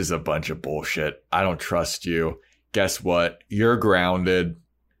 this is a bunch of bullshit. I don't trust you. Guess what? You're grounded.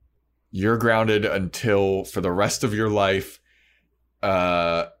 You're grounded until for the rest of your life.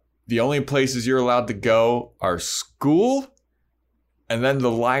 The only places you're allowed to go are school and then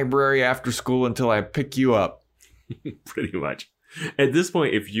the library after school until I pick you up. Pretty much. At this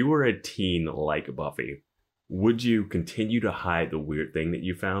point, if you were a teen like Buffy, would you continue to hide the weird thing that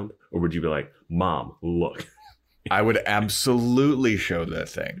you found? Or would you be like, Mom, look? I would absolutely show that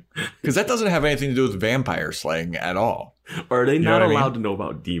thing. Because that doesn't have anything to do with vampire slaying at all. Or are they not allowed to know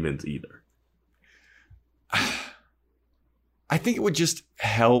about demons either? I think it would just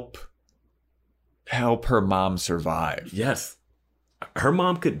help her mom survive. Yes. Her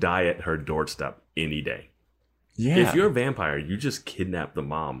mom could die at her doorstep any day. Yeah. If you're a vampire, you just kidnap the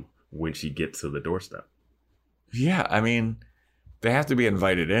mom when she gets to the doorstep. Yeah, I mean, they have to be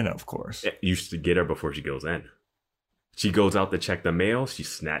invited in, of course. You should get her before she goes in. She goes out to check the mail, she's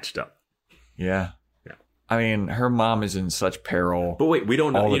snatched up. Yeah. Yeah. I mean, her mom is in such peril. But wait, we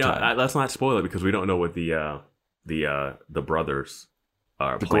don't know. Let's not spoil it because we don't know what the brothers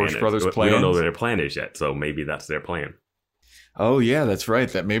are. The Gorge brothers' plan. We don't know what their plan is yet, so maybe that's their plan. Oh yeah, that's right.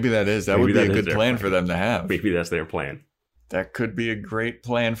 That would be a good plan for them to have. Maybe that's their plan. That could be a great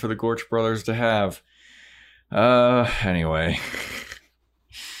plan for the Gorge brothers to have. Anyway.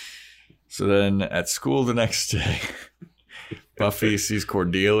 So then at school the next day, Buffy sees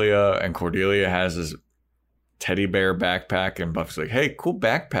Cordelia, and Cordelia has this teddy bear backpack, and Buffy's like, hey, cool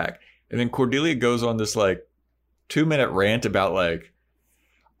backpack. And then Cordelia goes on this like 2-minute rant about like,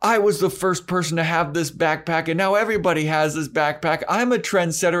 I was the first person to have this backpack, and now everybody has this backpack. I'm a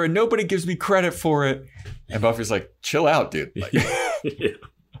trendsetter, and nobody gives me credit for it. And Buffy's like, chill out, dude. Like, Yeah.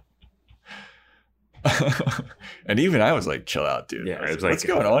 And even I was like, chill out, dude. Yeah, like, what's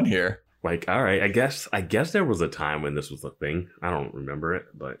going on here? Like, all right, I guess there was a time when this was a thing. I don't remember it,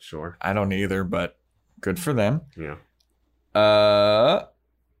 but sure. I don't either, but good for them. Yeah.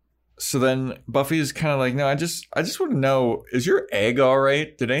 So then Buffy's kind of like, no, I just want to know, is your egg all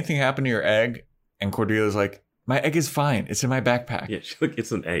right? Did anything happen to your egg? And Cordelia's like, my egg is fine. It's in my backpack. Yeah, she's like,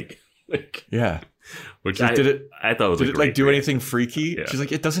 it's an egg. Like, yeah. Which like, I thought was did it like do anything freaky? Yeah. She's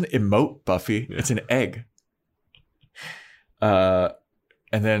like, it doesn't emote, Buffy. Yeah. It's an egg. And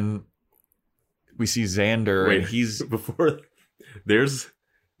then we see Xander, and he's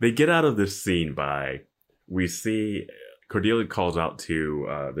they get out of this scene by we see Cordelia calls out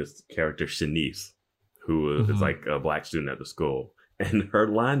to this character Shanice, who is like a black student at the school, and her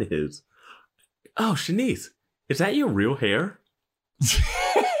line is, "Oh, Shanice, is that your real hair?"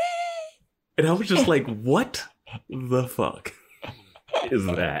 And I was just like, "What the fuck is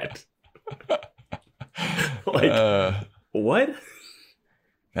that?" Like, what?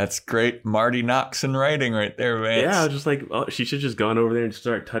 That's great Marty Noxon writing right there, man. Yeah, I was just like, oh, she should just gone over there and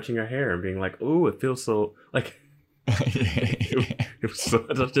start touching her hair and being like, "Oh, it feels so like." It was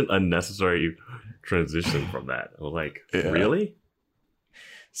such an unnecessary transition from that. I was like, really?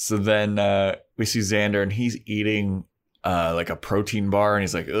 So then we see Xander, and he's eating like a protein bar, and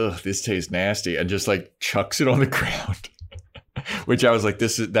he's like, "Ugh, this tastes nasty," and just like chucks it on the ground. Which I was like,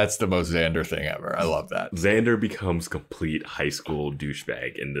 that's the most Xander thing ever. I love that. Xander becomes complete high school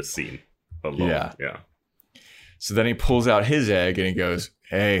douchebag in this scene alone. Yeah. So then he pulls out his egg and he goes,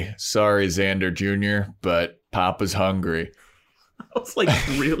 "Hey, sorry, Xander Jr., but Papa's hungry." I was like,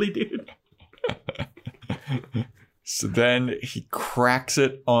 really, dude? So then he cracks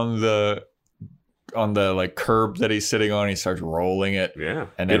it on the like curb that he's sitting on. He starts rolling it. Yeah.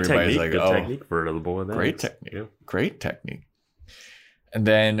 And good everybody's technique, like, good "Oh, technique for a little boy." great technique. Yeah. Great technique." And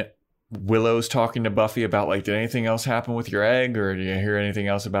then Willow's talking to Buffy about like, "Did anything else happen with your egg, or do you hear anything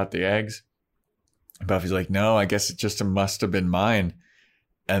else about the eggs?" And Buffy's like, "No, I guess it just must have been mine."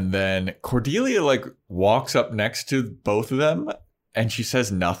 And then Cordelia like walks up next to both of them and she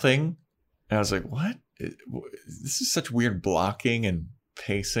says nothing. And I was like, what? This is such weird blocking and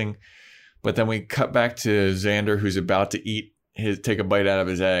pacing. But then we cut back to Xander, who's about to take a bite out of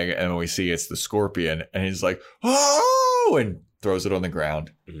his egg, and we see it's the scorpion, and he's like, "Oh!" and throws it on the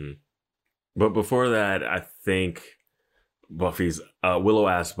ground. Mm-hmm. But before that, I think Willow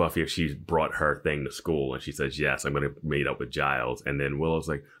asked Buffy if she brought her thing to school, and she says, "Yes, I'm going to meet up with Giles." And then Willow's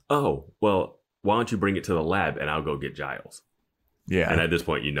like, "Oh, well, why don't you bring it to the lab and I'll go get Giles?" Yeah. And at this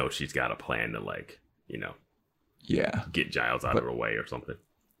point, she's got a plan to get Giles out of her way or something.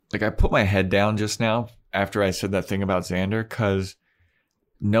 Like, I put my head down just now after I said that thing about Xander, because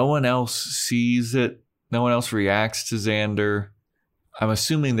no one else sees it. No one else reacts to Xander. I'm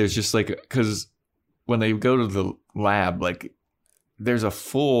assuming there's just like, because when they go to the lab, like, there's a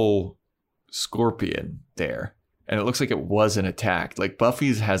full scorpion there, and it looks like it wasn't attacked. Like,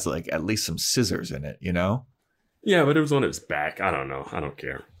 Buffy's has like at least some scissors in it, Yeah, but it was on its back. I don't know. I don't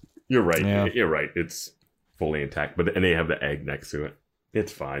care. You're right. Yeah. You're right. It's fully intact, and they have the egg next to it.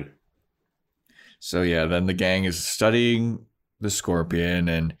 It's fine. So yeah, then the gang is studying the scorpion,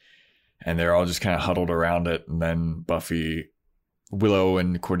 and they're all just kind of huddled around it. And then Willow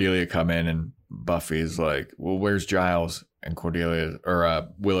and Cordelia come in, and Buffy's like, "Well, where's Giles?" And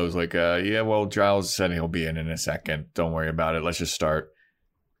Willow's like, "Yeah, well, Giles said he'll be in a second. Don't worry about it. Let's just start."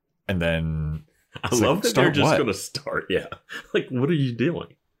 And then I love that they're just going to start. Yeah. Like, what are you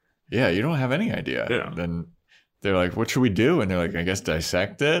doing? Yeah, you don't have any idea. Yeah. Then they're like, "What should we do?" And they're like, "I guess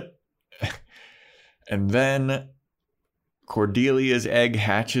dissect it." And then Cordelia's egg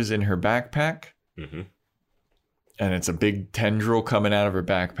hatches in her backpack. Mm-hmm. And it's a big tendril coming out of her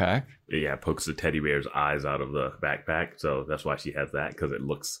backpack. Yeah, it pokes the teddy bear's eyes out of the backpack. So that's why she has that, because it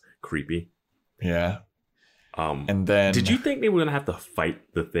looks creepy. Yeah. And then, did you think they were going to have to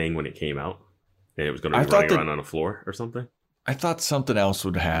fight the thing when it came out? And it was going to be running around on the floor or something? I thought something else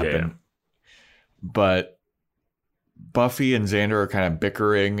would happen. Yeah. But Buffy and Xander are kind of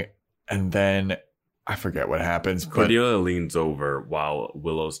bickering, and then I forget what happens. Cordelia leans over while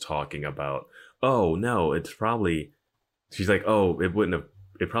Willow's talking about, "Oh, no, it's probably..." She's like, "Oh, it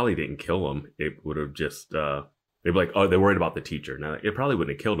probably didn't kill him. It would have just..." They'd be like, "Oh, they're worried about the teacher." Now, it probably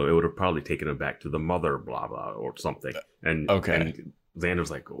wouldn't have killed him. It would have probably taken him back to the mother, blah, blah, or something. And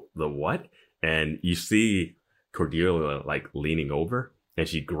Xander's like, "The what?" And you see Cordelia like leaning over, and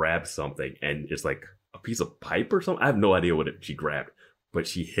she grabs something, and it's like a piece of pipe or something. I have no idea what she grabbed, but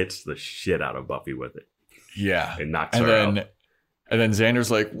she hits the shit out of Buffy with it. Yeah. And knocks her out. And then Xander's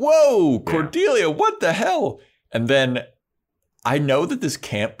like, "Whoa, Cordelia, what the hell?" And then I know that this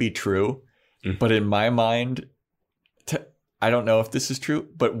can't be true, but in my mind, I don't know if this is true,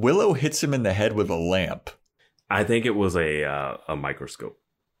 but Willow hits him in the head with a lamp. I think it was a microscope.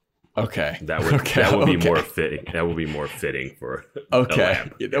 Okay. That would be more fitting. That would be more fitting for a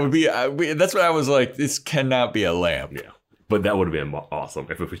lamp. That would be. That's what I was like. This cannot be a lamp. Yeah, but that would have been awesome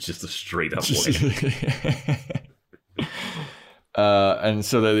if it was just a straight up lamp. And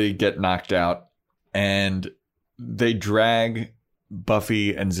so they get knocked out, and they drag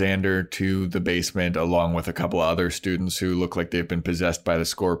Buffy and Xander to the basement along with a couple of other students who look like they've been possessed by the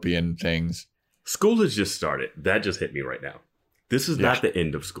scorpion things. School has just started. That just hit me right now. This is not the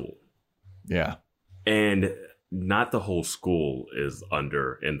end of school. Yeah. And not the whole school is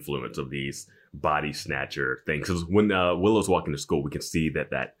under influence of these body snatcher things. Because when Willow's walking to school, we can see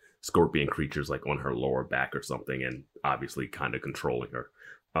that scorpion creature's like on her lower back or something, and obviously kind of controlling her.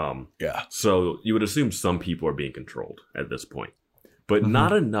 So you would assume some people are being controlled at this point, but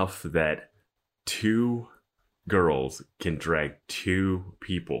not enough that two girls can drag two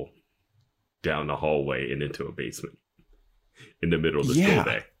people down the hallway and into a basement in the middle of the school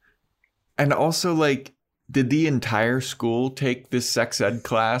day. And also, like, did the entire school take this sex ed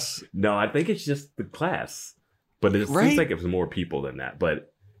class? No, I think it's just the class, but it seems like it was more people than that.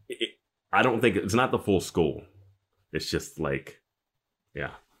 But I don't think it's not the full school. It's just like,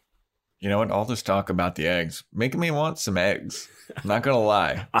 yeah. You know what? All this talk about the eggs making me want some eggs. I'm not gonna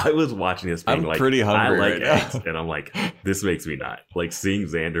lie. I was watching this being I'm pretty hungry. I like eggs, and I'm like, this makes me not like seeing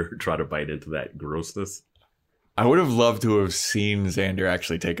Xander try to bite into that grossness. I would have loved to have seen Xander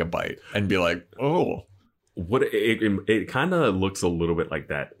actually take a bite and be like, oh. What it kind of looks a little bit like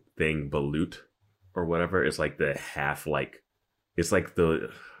that thing, balut or whatever. It's like the half, like, it's like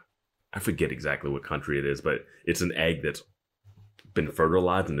I forget exactly what country it is, but it's an egg that's been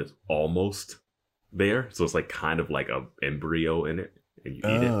fertilized and it's almost there. So it's like kind of like a embryo in it, and you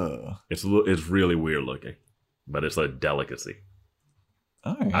eat it. It's really weird looking, but it's a delicacy.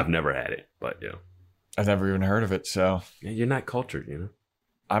 All right. I've never had it, but yeah. I've never even heard of it, so. Yeah, you're not cultured, you know?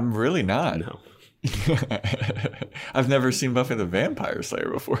 I'm really not. No. I've never seen Buffy the Vampire Slayer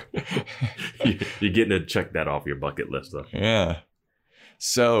before. You're getting to check that off your bucket list, though. Yeah.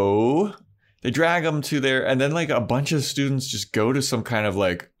 So they drag them to there, and then like a bunch of students just go to some kind of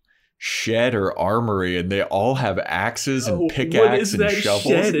like shed or armory, and they all have axes and pickaxes and shovels.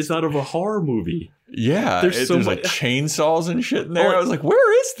 Shed? It's out of a horror movie. Yeah, there's like chainsaws and shit in there. I was like,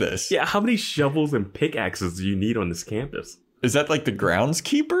 where is this? Yeah, how many shovels and pickaxes do you need on this campus? Is that like the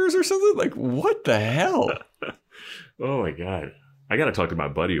groundskeepers or something? Like, what the hell? Oh my God. I got to talk to my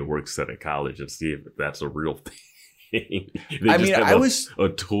buddy who works at a college and see if that's a real thing. I was a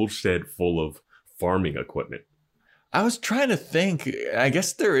tool shed full of farming equipment. I was trying to think. I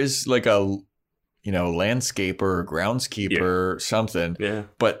guess there is like a, landscaper or groundskeeper or something. Yeah.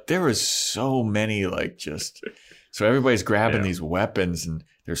 But there was so many so everybody's grabbing these weapons and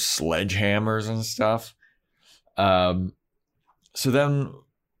there's sledgehammers and stuff. So then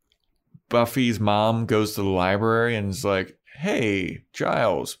Buffy's mom goes to the library and is like, hey,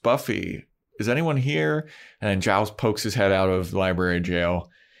 Giles, Buffy, is anyone here? And then Giles pokes his head out of library jail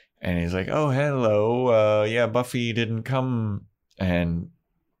and he's like, oh, hello. Yeah, Buffy didn't come. And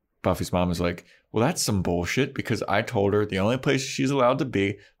Buffy's mom is like, well, that's some bullshit because I told her the only places she's allowed to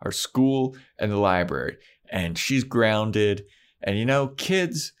be are school and the library. And she's grounded. And,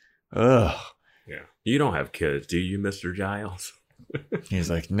 kids, ugh. Yeah. You don't have kids, do you, Mr. Giles? He's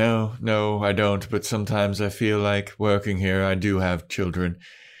like, no, I don't. But sometimes I feel like working here. I do have children.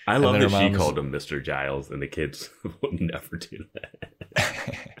 I love that she called him Mr. Giles, and the kids would never do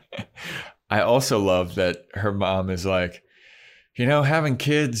that. I also love that her mom is like, having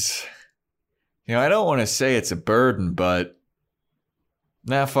kids, I don't want to say it's a burden, but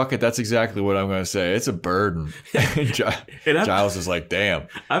nah, fuck it. That's exactly what I'm going to say. It's a burden. Giles is like, damn.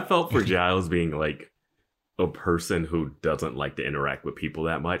 I felt for Giles being like a person who doesn't like to interact with people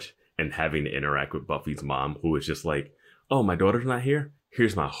that much and having to interact with Buffy's mom, who is just like, oh, my daughter's not here.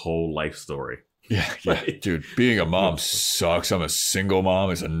 Here's my whole life story. Yeah. Dude, being a mom sucks. I'm a single mom.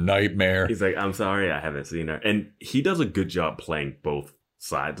 It's a nightmare. He's like, I'm sorry, I haven't seen her. And he does a good job playing both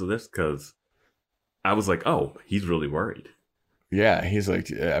sides of this because I was like, oh, he's really worried. Yeah, he's like,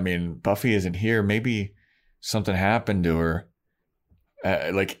 Buffy isn't here. Maybe something happened to her,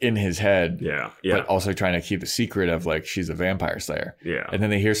 in his head. Yeah. But also trying to keep the secret of she's a vampire slayer. Yeah. And then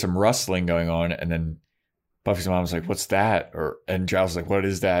they hear some rustling going on, and then Buffy's mom's like, what's that? And Giles is like, what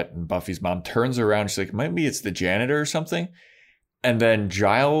is that? And Buffy's mom turns around. She's like, maybe it's the janitor or something. And then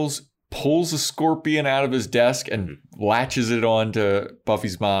Giles pulls a scorpion out of his desk and latches it onto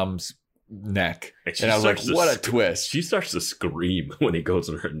Buffy's mom's neck. And I was like, what a twist. She starts to scream when it goes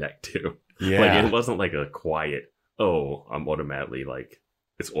in her neck too. Yeah. It wasn't like a quiet, oh, I'm automatically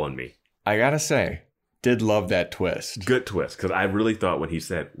it's on me. I gotta say, did love that twist. Good twist. Because I really thought when he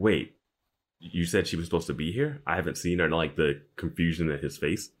said, wait, you said she was supposed to be here? I haven't seen her. And the confusion in his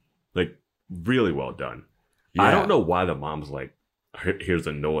face. Really well done. Yeah. I don't know why the mom's like, here's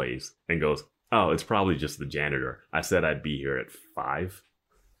a noise and goes, oh, it's probably just the janitor. I said I'd be here at 5.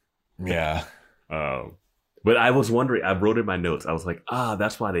 Yeah. But I was wondering, I wrote in my notes, I was like,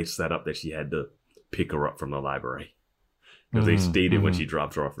 that's why they set up that she had to pick her up from the library. Because they stated when she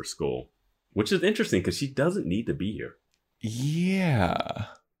dropped her off for school. Which is interesting because she doesn't need to be here. Yeah.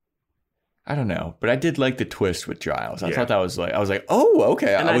 I don't know. But I did like the twist with Giles. I thought that was I was like, oh,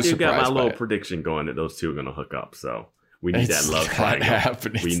 okay. And I was did surprised got my little prediction going that those two are going to hook up. So we need that love triangle.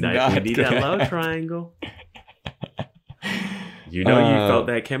 Happening. We need that love triangle. You felt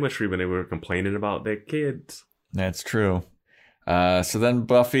that chemistry when they were complaining about their kids. That's true. So then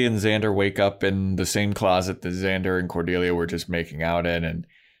Buffy and Xander wake up in the same closet that Xander and Cordelia were just making out in. And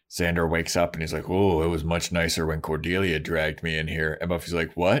Xander wakes up and he's like, oh, it was much nicer when Cordelia dragged me in here. And Buffy's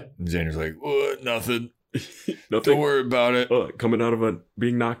like, what? And Xander's like, nothing. Don't worry about it. Coming out of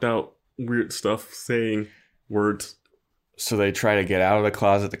being knocked out, weird stuff, saying words. So they try to get out of the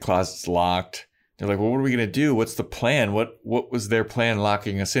closet. The closet's locked. They're like, well, what are we going to do? What's the plan? What was their plan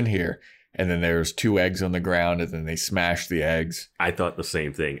locking us in here? And then there's 2 eggs on the ground, and then they smash the eggs. I thought the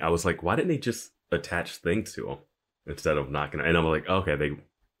same thing. I was like, why didn't they just attach things to them instead of knocking? And I'm like, okay, they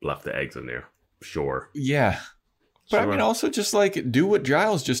left the eggs in there. Sure. Yeah. But I mean, also just like do what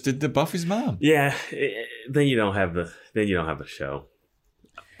Giles just did to Buffy's mom. Yeah, then you don't have the show.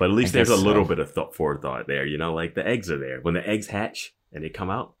 But at least there's a little bit of forethought there. You know, like the eggs are there. When the eggs hatch and they come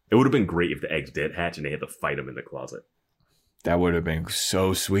out, it would have been great if the eggs did hatch and they had to fight them in the closet. That would have been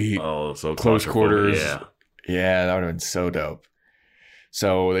so sweet. Oh, so close quarters. Yeah, that would have been so dope.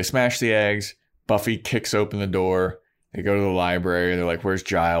 So they smash the eggs. Buffy kicks open the door. They go to the library. They're like, "Where's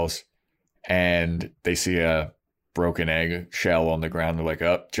Giles?" And they see a broken egg shell on the ground. They're like,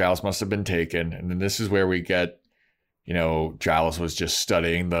 "Oh, Giles must have been taken." And then this is where we get, Giles was just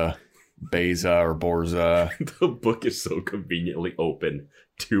studying the Beza or Borza. The book is so conveniently open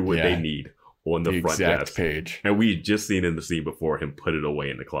to what they need on the front desk page. And we just seen in the scene before him put it away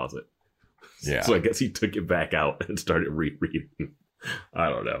in the closet. Yeah. So I guess he took it back out and started rereading. I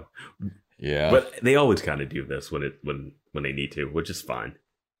don't know. Yeah. But they always kind of do this when they need to, which is fine.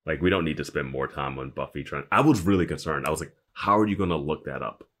 Like, we don't need to spend more time on Buffy trying. I was really concerned. I was like, how are you going to look that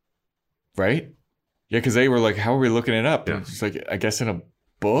up? Right? Yeah, because they were like, how are we looking it up? Yeah. And it's like, I guess in a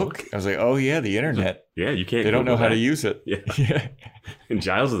book? I was like, oh, yeah, the internet. Yeah, you can't. They don't know how to use it. Yeah. And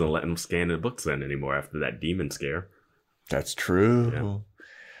Giles isn't letting them scan the books in anymore after that demon scare. That's true.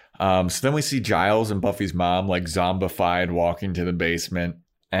 Yeah. So then we see Giles and Buffy's mom, like, zombified, walking to the basement.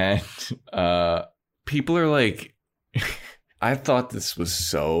 And people are like, I thought this was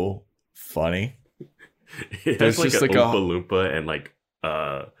so funny. There's like an Oompa Loompa and like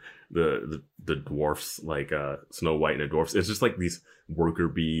the dwarfs, like Snow White and the dwarfs. It's just like these worker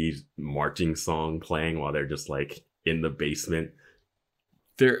bees marching song playing while they're just like in the basement.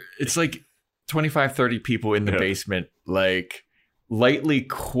 It's like 25, 30 people in the basement, like lightly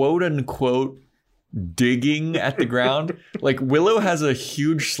quote unquote digging at the ground. Like Willow has a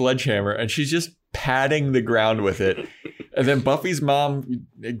huge sledgehammer and she's just patting the ground with it. And then Buffy's mom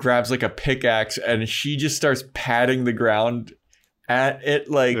grabs like a pickaxe and she just starts patting the ground at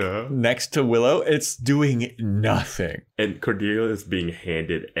it, like next to Willow. It's doing nothing. And Cordelia is being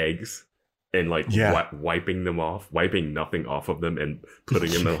handed eggs and like wiping nothing off of them and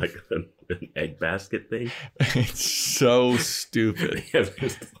putting them in like an egg basket thing. It's so stupid.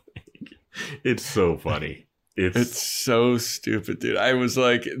 It's so funny. It's so stupid, dude. I was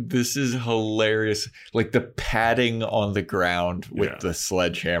like, this is hilarious. Like the patting on the ground with the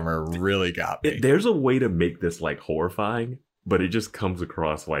sledgehammer really got me. There's a way to make this like horrifying, but it just comes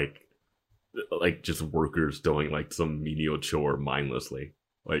across like just workers doing like some menial chore mindlessly.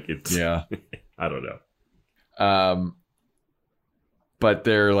 Like it's I don't know. But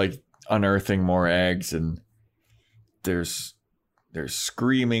they're like unearthing more eggs and there's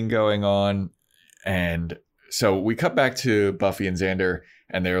screaming going on. And so we cut back to Buffy and Xander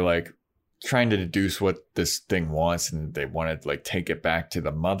and they're like trying to deduce what this thing wants. And they want to like take it back to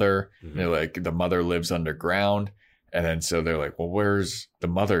the mother. Mm-hmm. And they're like, the mother lives underground. And then so they're like, well, where's the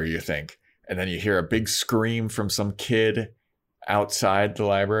mother, you think? And then you hear a big scream from some kid outside the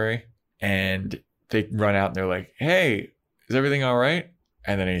library. And they run out and they're like, hey, is everything all right?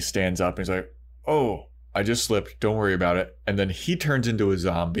 And then he stands up and he's like, oh, I just slipped. Don't worry about it. And then he turns into a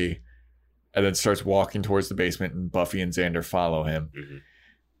zombie and then starts walking towards the basement and Buffy and Xander follow him. Mm-hmm.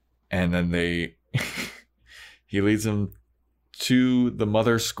 And then he leads them to the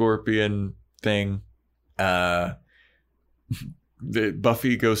mother scorpion thing.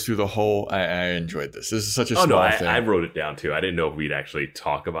 Buffy goes through the whole. I enjoyed this. This is such a small thing. I wrote it down too. I didn't know if we'd actually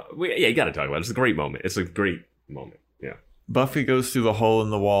talk about. You got to talk about it. It's a great moment. It's a great moment. Yeah. Buffy goes through the hole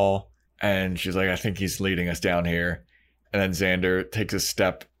in the wall, and she's like, "I think he's leading us down here." And then Xander takes a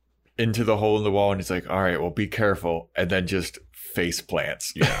step into the hole in the wall, and he's like, "All right, well, be careful." And then just face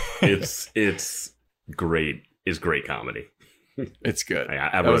plants. Yeah, it's great. It's great comedy. It's good.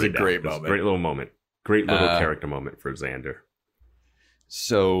 That was a great moment. Great little moment. Great little character moment for Xander.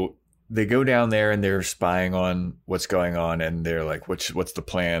 So they go down there and they're spying on what's going on, and they're like, what's the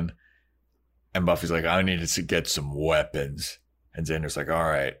plan? And Buffy's like, I need to get some weapons. And Xander's like, all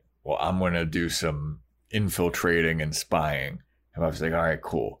right, well, I'm going to do some infiltrating and spying. And Buffy's like, all right,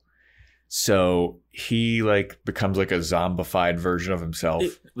 cool. So he like becomes like a zombified version of himself.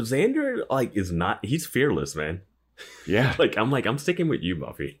 Xander he's fearless, man. Yeah. I'm sticking with you,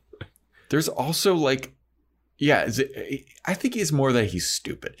 Buffy. There's also like, I think it's more that he's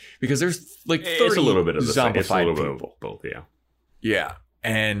stupid because there's like 30 it's a little bit of the zombified it's a little people. Bit of both, yeah. Yeah.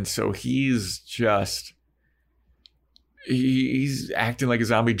 And so he's acting like a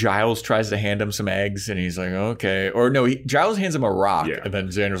zombie. Giles tries to hand him some eggs and he's like, okay. Or no, Giles hands him a rock and then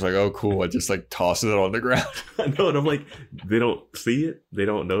Xander's like, oh, cool. I just like tosses it on the ground. I know. And I'm like, they don't see it. They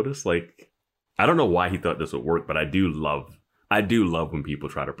don't notice. Like, I don't know why he thought this would work, but I do love I do love when people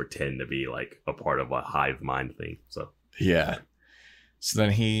try to pretend to be like a part of a hive mind thing. So yeah. So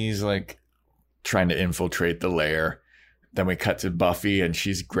then he's like trying to infiltrate the lair. Then we cut to Buffy and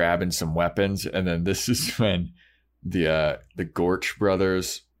she's grabbing some weapons. And then this is when the Gorch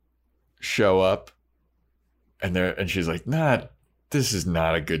brothers show up. And she's like, this is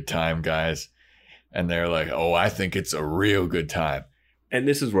not a good time, guys. And they're like, oh, I think it's a real good time. And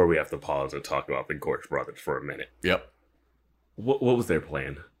this is where we have to pause and talk about the Gorch brothers for a minute. Yep. What was their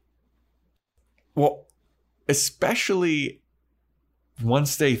plan? Well, especially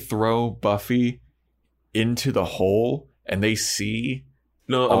once they throw Buffy into the hole and they see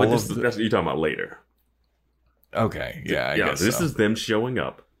that's what you're talking about later. Okay, yeah, I guess this so. is them showing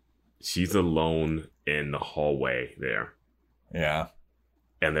up. She's alone in the hallway there. Yeah.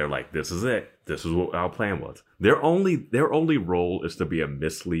 And they're like, this is it. This is what our plan was. Their only role is to be a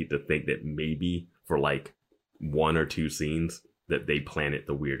mislead, to think that maybe for like 1 or 2 scenes that they planted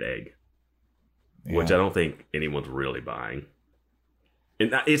the weird egg. Yeah. Which I don't think anyone's really buying.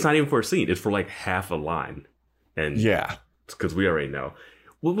 And it's not even for a scene. It's for like half a line. And yeah. Because we already know.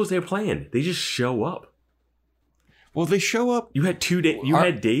 What was their plan? They just show up. Well, they show up. You had 2 days. You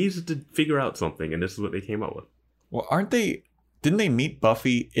had days to figure out something, and this is what they came up with. Well, didn't they meet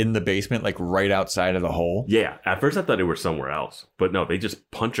Buffy in the basement, like right outside of the hole? Yeah. At first, I thought they were somewhere else, but no, they just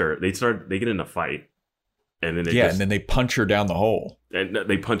punch her. They get in a fight, and then and then they punch her down the hole. And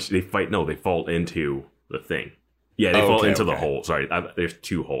they fight. No, they fall into the thing. Yeah, they fall into the hole. Sorry, there's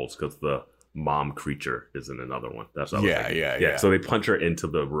 2 holes because the mom creature is in another one. That's what I was thinking. Yeah. So they punch her into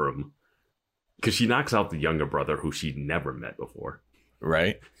the room because she knocks out the younger brother who she'd never met before.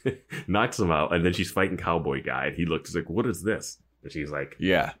 Right. Knocks him out, and then she's fighting Cowboy Guy, and he looks like, what is this? And she's like,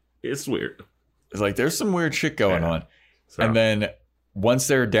 yeah, it's weird. It's like, there's some weird shit going on. So, and then once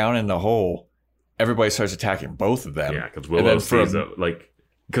they're down in the hole, everybody starts attacking both of them. Yeah, because Willow sees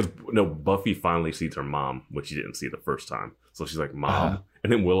Buffy finally sees her mom, which she didn't see the first time. So she's like, Mom.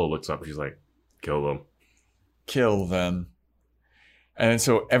 And then Willow looks up and she's like, kill them. Kill them. And then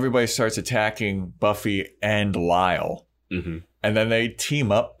so everybody starts attacking Buffy and Lyle. Mm-hmm. And then they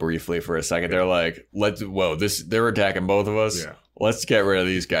team up briefly for a second. They're like, they're attacking both of us. Yeah. Let's get rid of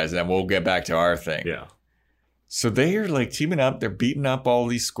these guys and then we'll get back to our thing. Yeah. So they are like teaming up. They're beating up all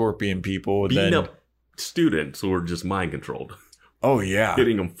these scorpion people. Beating up students who are just mind controlled. Oh, yeah.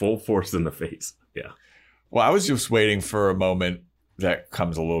 Hitting them full force in the face. Yeah. Well, I was just waiting for a moment that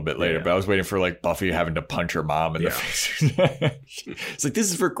comes a little bit later, but I was waiting for like Buffy having to punch her mom in the face. It's like,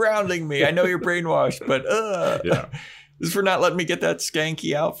 this is for grounding me. I know you're brainwashed, but this is for not letting me get that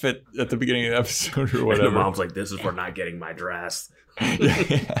skanky outfit at the beginning of the episode or whatever. And the mom's like, this is for not getting my dress. So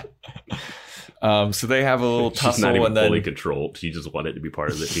they have a little tussle. She's not even fully controlled. She just wanted to be part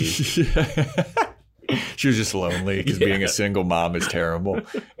of the team. She was just lonely because being a single mom is terrible.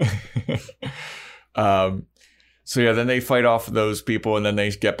 So then they fight off those people and then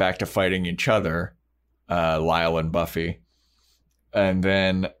they get back to fighting each other, Lyle and Buffy. And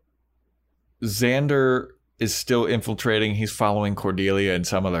then Xander is still infiltrating. He's following Cordelia and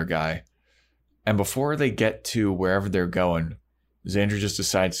some other guy. And before they get to wherever they're going, Xander just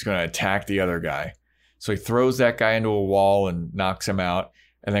decides he's going to attack the other guy. So he throws that guy into a wall and knocks him out.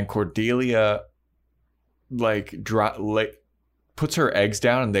 And then Cordelia puts her eggs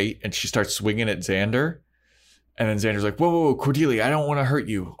down and she starts swinging at Xander. And then Xander's like, whoa, Cordelia, I don't want to hurt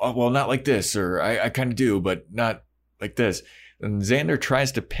you. Oh, well, not like this. Or I kind of do, but not like this. And Xander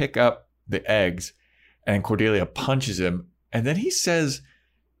tries to pick up the eggs and Cordelia punches him. And then he says,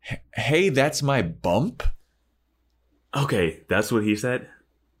 hey, that's my bump. Okay, that's what he said?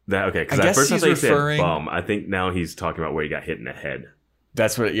 Because at first I thought he said bum. I think now he's talking about where he got hit in the head.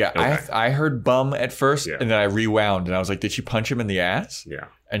 That's what, okay. I heard bum at first, and then I rewound, and I was like, did she punch him in the ass? Yeah.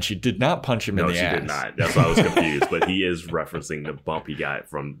 And she did not punch him in the ass. No, she did not. That's why I was confused. But he is referencing the bump he got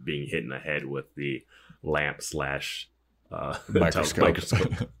from being hit in the head with the lamp /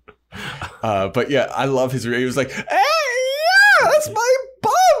 microscope. But yeah, I love his. He was like, hey, yeah, that's my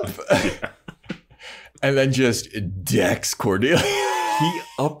bump. Yeah. And then just decks Cordelia. He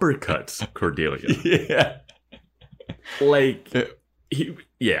uppercuts Cordelia. Yeah.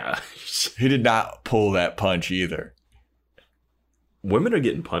 He did not pull that punch either. Women are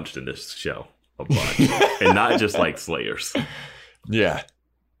getting punched in this show a bunch. And not just like slayers. Yeah.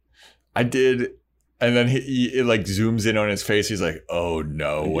 I did. And then it like zooms in on his face. He's like, oh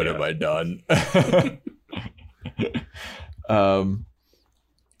no, what have I done?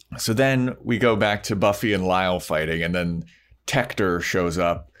 So then we go back to Buffy and Lyle fighting, and then Tector shows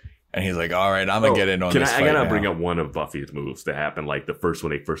up, and he's like, all right, I'm going to get in on this fight I got to bring up one of Buffy's moves that happened, like the first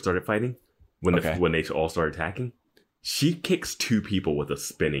when they first started fighting, when they all started attacking. She kicks 2 people with a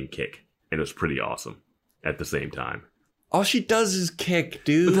spinning kick, and it's pretty awesome at the same time. All she does is kick,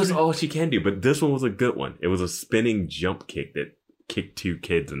 dude. But that's all she can do. But this one was a good one. It was a spinning jump kick that kicked 2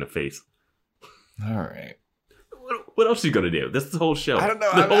 kids in the face. All right. What else are you going to do? That's the whole show. I don't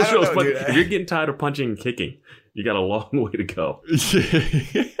know. The whole show is fun. Dude. If you're getting tired of punching and kicking, you got a long way to go.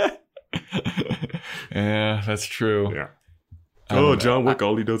 Yeah, that's true. Yeah. Oh, John Wick,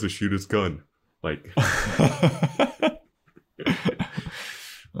 all he does is shoot his gun. Like.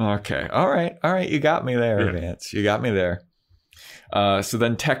 Okay. All right. You got me there, Yeah. Vance. You got me there. So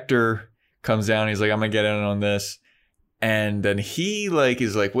then Tector comes down. He's like, I'm going to get in on this. And then he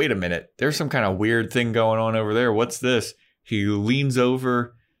is like, wait a minute. There's some kind of weird thing going on over there. What's this? He leans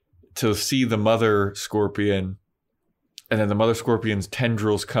over to see the mother scorpion. And then the mother scorpion's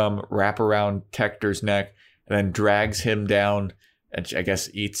tendrils come, wrap around Tector's neck, and then drags him down and I guess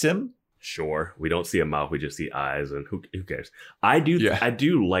eats him. Sure. We don't see a mouth. We just see eyes. And who cares? I do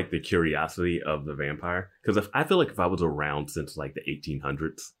like the curiosity of the vampire. Because I feel like if I was around since like the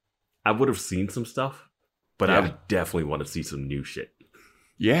 1800s, I would have seen some stuff. But I would definitely want to see some new shit.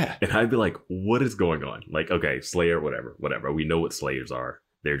 Yeah. And I'd be like, what is going on? Like, okay, Slayer, whatever. We know what Slayers are.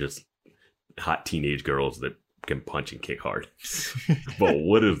 They're just hot teenage girls that can punch and kick hard. But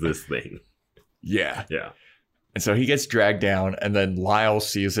what is this thing? Yeah. Yeah. And so he gets dragged down, and then Lyle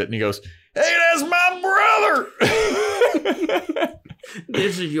sees it, and he goes, hey, that's my brother!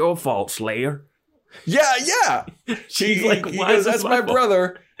 This is your fault, Slayer. Yeah. She's like, why he goes, is this that's my my fault?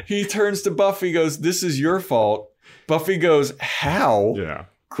 Brother. He turns to Buffy, goes, this is your fault. Buffy goes, how? Yeah.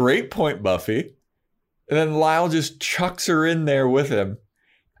 Great point, Buffy. And then Lyle just chucks her in there with him.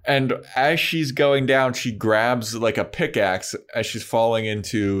 And as she's going down, she grabs like a pickaxe as she's falling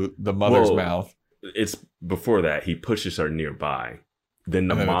into the mother's mouth. It's before that. He pushes her nearby. Then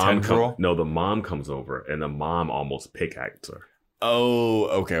the mom comes over, and the mom almost pickaxes her. Oh,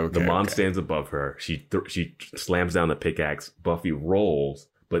 okay. The mom stands above her. She slams down the pickaxe. Buffy rolls,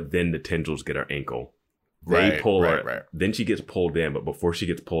 but then the tendrils get her ankle. They pull her. Right. Then she gets pulled in, but before she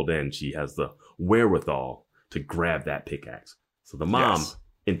gets pulled in, she has the wherewithal to grab that pickaxe. So the mom,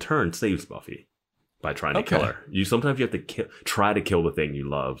 in turn, saves Buffy by trying to kill her. Sometimes you have to try to kill the thing you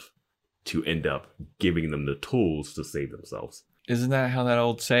love to end up giving them the tools to save themselves. Isn't that how that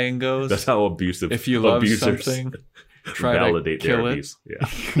old saying goes? That's how abusive. If you love abusers something, try validate to kill their it. abuse.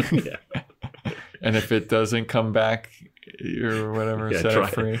 Yeah. And if it doesn't come back or whatever, set it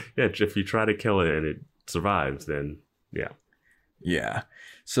free. Yeah, if you try to kill it and it survives, then yeah. Yeah.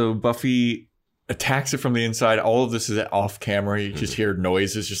 So Buffy attacks it from the inside. All of this is off camera. You just hear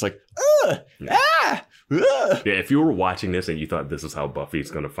noises just like, Yeah, if you were watching this and you thought this is how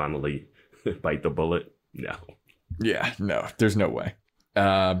Buffy's going to finally bite the bullet, no. Yeah, no, there's no way.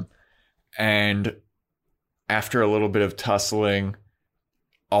 And after a little bit of tussling,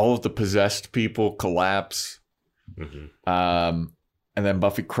 all of the possessed people collapse. Mm-hmm. And then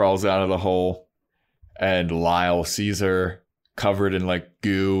Buffy crawls out of the hole, and Lyle sees her covered in like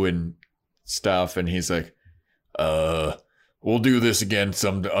goo and stuff, and he's like, we'll do this again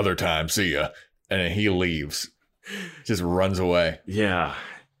some other time. See ya. And then he leaves. Just runs away. Yeah.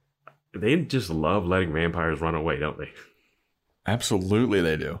 They just love letting vampires run away, don't they? Absolutely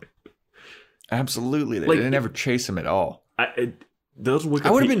they do. Absolutely they do. They never chase him at all. Does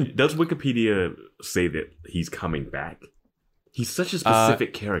Wikipedia say that he's coming back? He's such a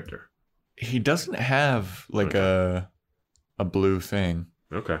specific character. He doesn't have like a blue thing.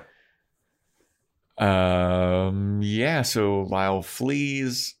 Okay. Yeah, so Lyle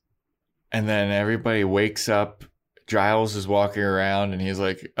flees, and then everybody wakes up. Giles is walking around, and he's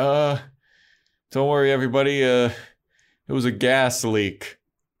like, don't worry, everybody, it was a gas leak.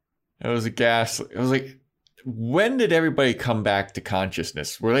 It was a gas. I was like, when did everybody come back to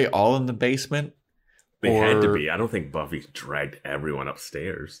consciousness? Were they all in the basement? They had to be. I don't think Buffy dragged everyone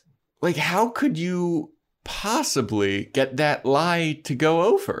upstairs. Like, how could you possibly get that lie to go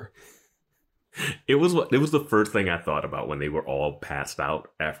over? It was the first thing I thought about when they were all passed out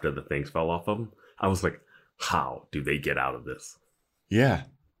after the things fell off of them. I was like, how do they get out of this? Yeah.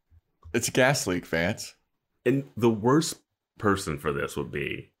 It's a gas leak, Vance. And the worst person for this would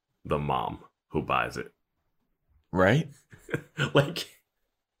be the mom who buys it. Right? Like,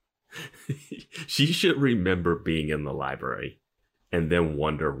 she should remember being in the library and then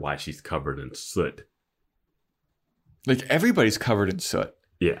wonder why she's covered in soot. Like, everybody's covered in soot.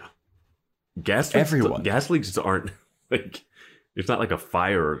 Yeah. Gas leaks aren't like, it's not like a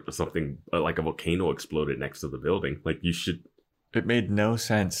fire or something, like a volcano exploded next to the building. Like, you should. It made no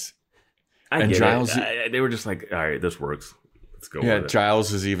sense. And Giles, they were just like, all right, this works. Let's go. Yeah, with it.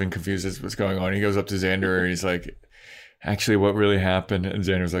 Giles is even confused as what's going on. He goes up to Xander and he's like, actually, what really happened? And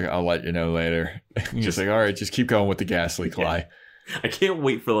Xander's like, I'll let you know later. He's just like, all right, just keep going with the gas leak lie. I can't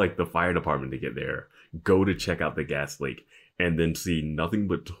wait for like the fire department to get there, go to check out the gas leak, and then see nothing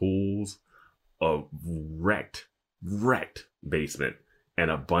but tools, a wrecked basement, and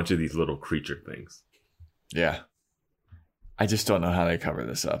a bunch of these little creature things. Yeah. I just don't know how they cover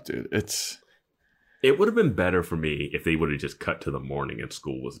this up, dude. It would have been better for me if they would have just cut to the morning and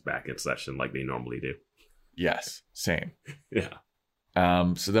school was back in session like they normally do. Yes, same. Yeah.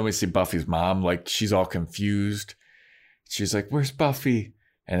 So then we see Buffy's mom, like she's all confused. She's like, "Where's Buffy?"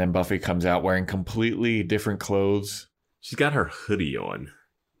 And then Buffy comes out wearing completely different clothes. She's got her hoodie on.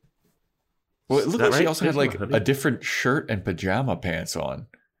 Well, it looked like she also had like a different shirt and pajama pants on.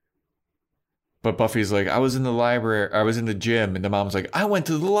 But Buffy's like, I was in the library, I was in the gym, and the mom's like, I went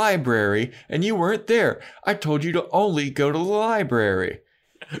to the library and you weren't there. I told you to only go to the library.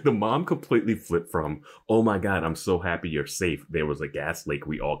 The mom completely flipped from, oh my God, I'm so happy you're safe. There was a gas leak.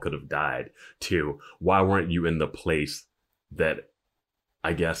 We all could have died. To, why weren't you in the place that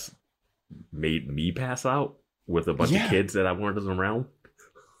I guess made me pass out with a bunch of kids that I wanted around?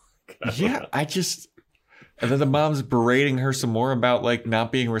 Yeah, and then the mom's berating her some more about like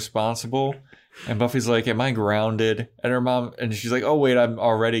not being responsible. And Buffy's like, am I grounded? And she's like, oh, wait, I'm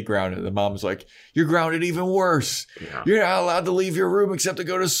already grounded. And the mom's like, you're grounded even worse. Yeah. You're not allowed to leave your room except to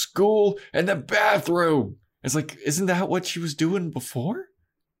go to school and the bathroom. It's like, isn't that what she was doing before?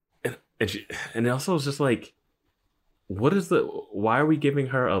 And also it's just like, why are we giving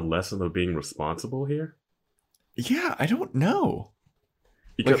her a lesson of being responsible here? Yeah, I don't know.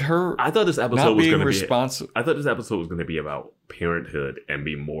 Because I thought this episode was going to be. I thought this episode was going to be about parenthood and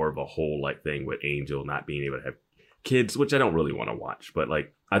be more of a whole like thing with Angel not being able to have kids, which I don't really want to watch. But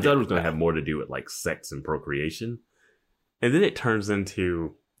like, I thought it was going to have more to do with like sex and procreation, and then it turns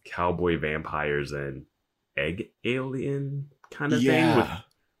into cowboy vampires and egg alien kind of thing.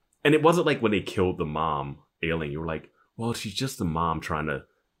 And it wasn't like when they killed the mom alien, you were like, well, she's just the mom trying to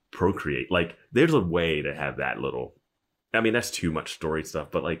procreate. Like, there's a way to have that little. I mean, that's too much story stuff,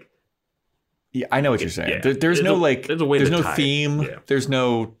 but like... Yeah, I know what you're saying. Yeah. There's no no tie theme. Yeah. There's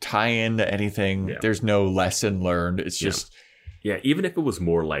no tie-in to anything. Yeah. There's no lesson learned. It's just... Yeah, even if it was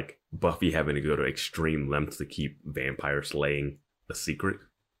more like Buffy having to go to extreme lengths to keep vampire slaying a secret,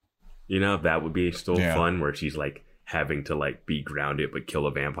 you know, that would be still fun, where she's like having to like be grounded but kill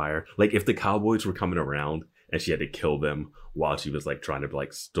a vampire. Like if the cowboys were coming around and she had to kill them while she was like trying to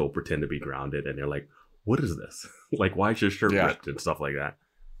like still pretend to be grounded, and they're like, what is this? Like, why is your shirt ripped and stuff like that?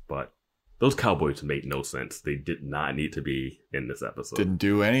 But those cowboys made no sense. They did not need to be in this episode. Didn't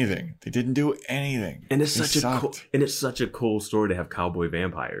do anything. They didn't do anything. And it's such a cool story to have cowboy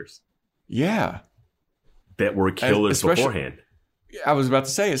vampires. Yeah. That were killers beforehand. I was about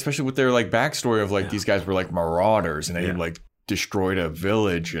to say, especially with their like backstory of like these guys were like marauders and they like destroyed a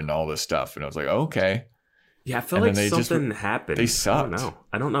village and all this stuff. And I was like, okay. Yeah, I feel like something happened. They sucked.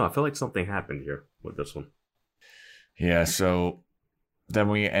 I don't know. I feel like something happened here with this one. Yeah, so then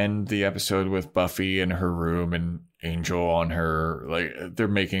we end the episode with Buffy in her room and Angel on her, like, they're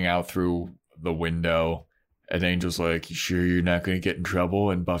making out through the window. And Angel's like, you sure you're not going to get in trouble?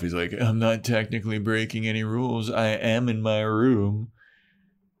 And Buffy's like, I'm not technically breaking any rules. I am in my room.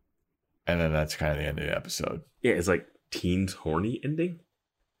 And then that's kind of the end of the episode. Yeah, it's like teens horny ending.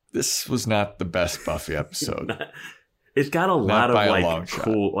 This was not the best Buffy episode. It's got a lot of like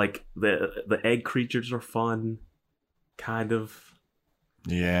cool, like the egg creatures are fun, kind of.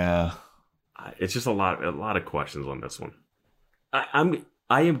 Yeah, it's just a lot of questions on this one. I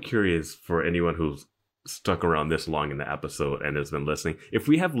am curious for anyone who's stuck around this long in the episode and has been listening. If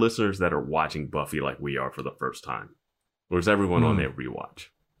we have listeners that are watching Buffy like we are for the first time, or is everyone on their rewatch?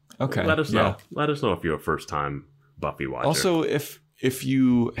 Okay, let us know. Let us know if you're a first time Buffy watcher. Also, if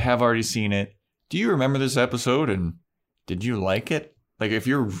you have already seen it, do you remember this episode and did you like it? Like if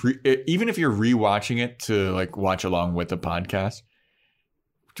you're even if you're rewatching it to like watch along with the podcast,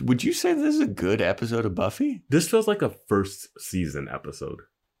 would you say this is a good episode of Buffy? This feels like a first season episode,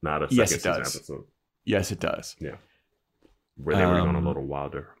 not a second season episode. Yes, it does. Yeah. Where they were going a little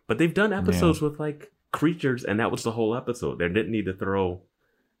wilder. But they've done episodes with like creatures, and that was the whole episode. They didn't need to throw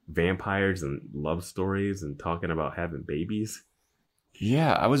vampires and love stories and talking about having babies.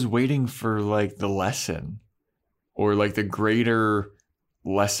 Yeah, I was waiting for like the lesson or like the greater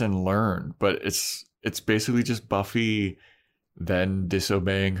lesson learned, but it's basically just Buffy then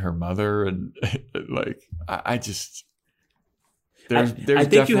disobeying her mother, and like I just there's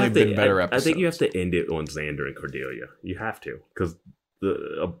definitely been better episodes. I think you have to end it on Xander and Cordelia. You have to, because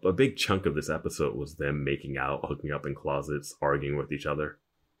a big chunk of this episode was them making out, hooking up in closets, arguing with each other.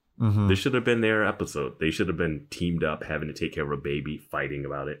 Mm-hmm. This should have been their episode. They should have been teamed up, having to take care of a baby, fighting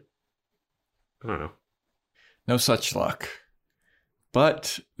about it. I don't know. No such luck.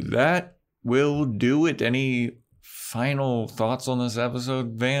 But that will do it. Any final thoughts on this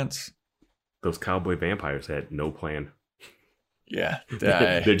episode, Vance? Those cowboy vampires had no plan. Yeah.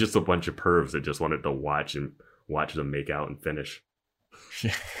 They're just a bunch of pervs that just wanted to watch them make out and finish.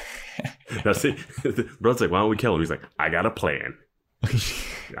 That's it. Bro's like, why don't we kill him? He's like, I got a plan.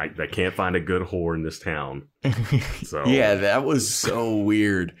 I can't find a good whore in this town. So yeah, that was so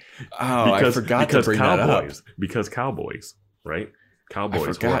weird. Oh, I forgot to bring that up. Because cowboys, right? Cowboys.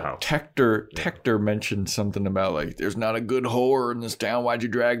 I forgot. Tector mentioned something about like, there's not a good whore in this town. Why'd you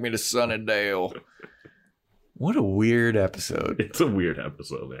drag me to Sunnydale? What a weird episode. It's a weird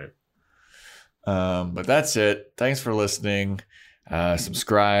episode, man. But that's it. Thanks for listening.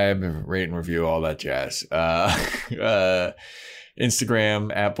 Subscribe, rate and review, all that jazz.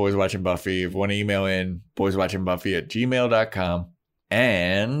 Instagram at Boys Watching Buffy. If you want to email in, boyswatchingbuffy@gmail.com.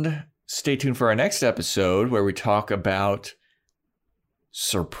 And stay tuned for our next episode where we talk about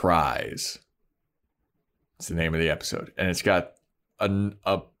Surprise. It's the name of the episode. And it's got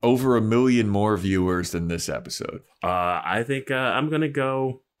over 1 million more viewers than this episode. I think I'm gonna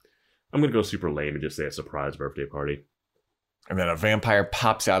go super lame and just say a surprise birthday party. And then a vampire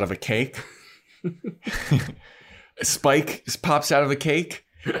pops out of a cake. Spike pops out of a cake.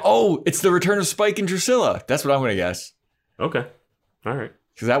 Oh, it's the return of Spike and Drusilla. That's what I'm going to guess. Okay. All right.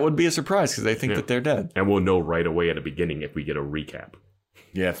 Because that would be a surprise because they think that they're dead. And we'll know right away at the beginning if we get a recap.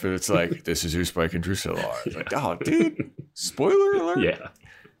 Yeah, if it's like, this is who Spike and Drusilla are. It's like, oh, dude. Spoiler alert. Yeah.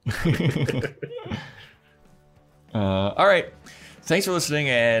 All right. Thanks for listening,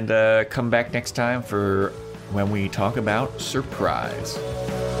 and come back next time for when we talk about Surprise.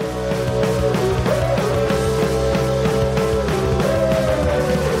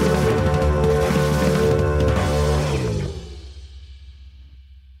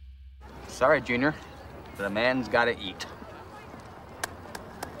 Sorry, Junior, but a man's gotta eat.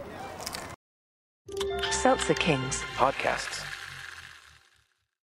 Seltzer Kings. Podcasts.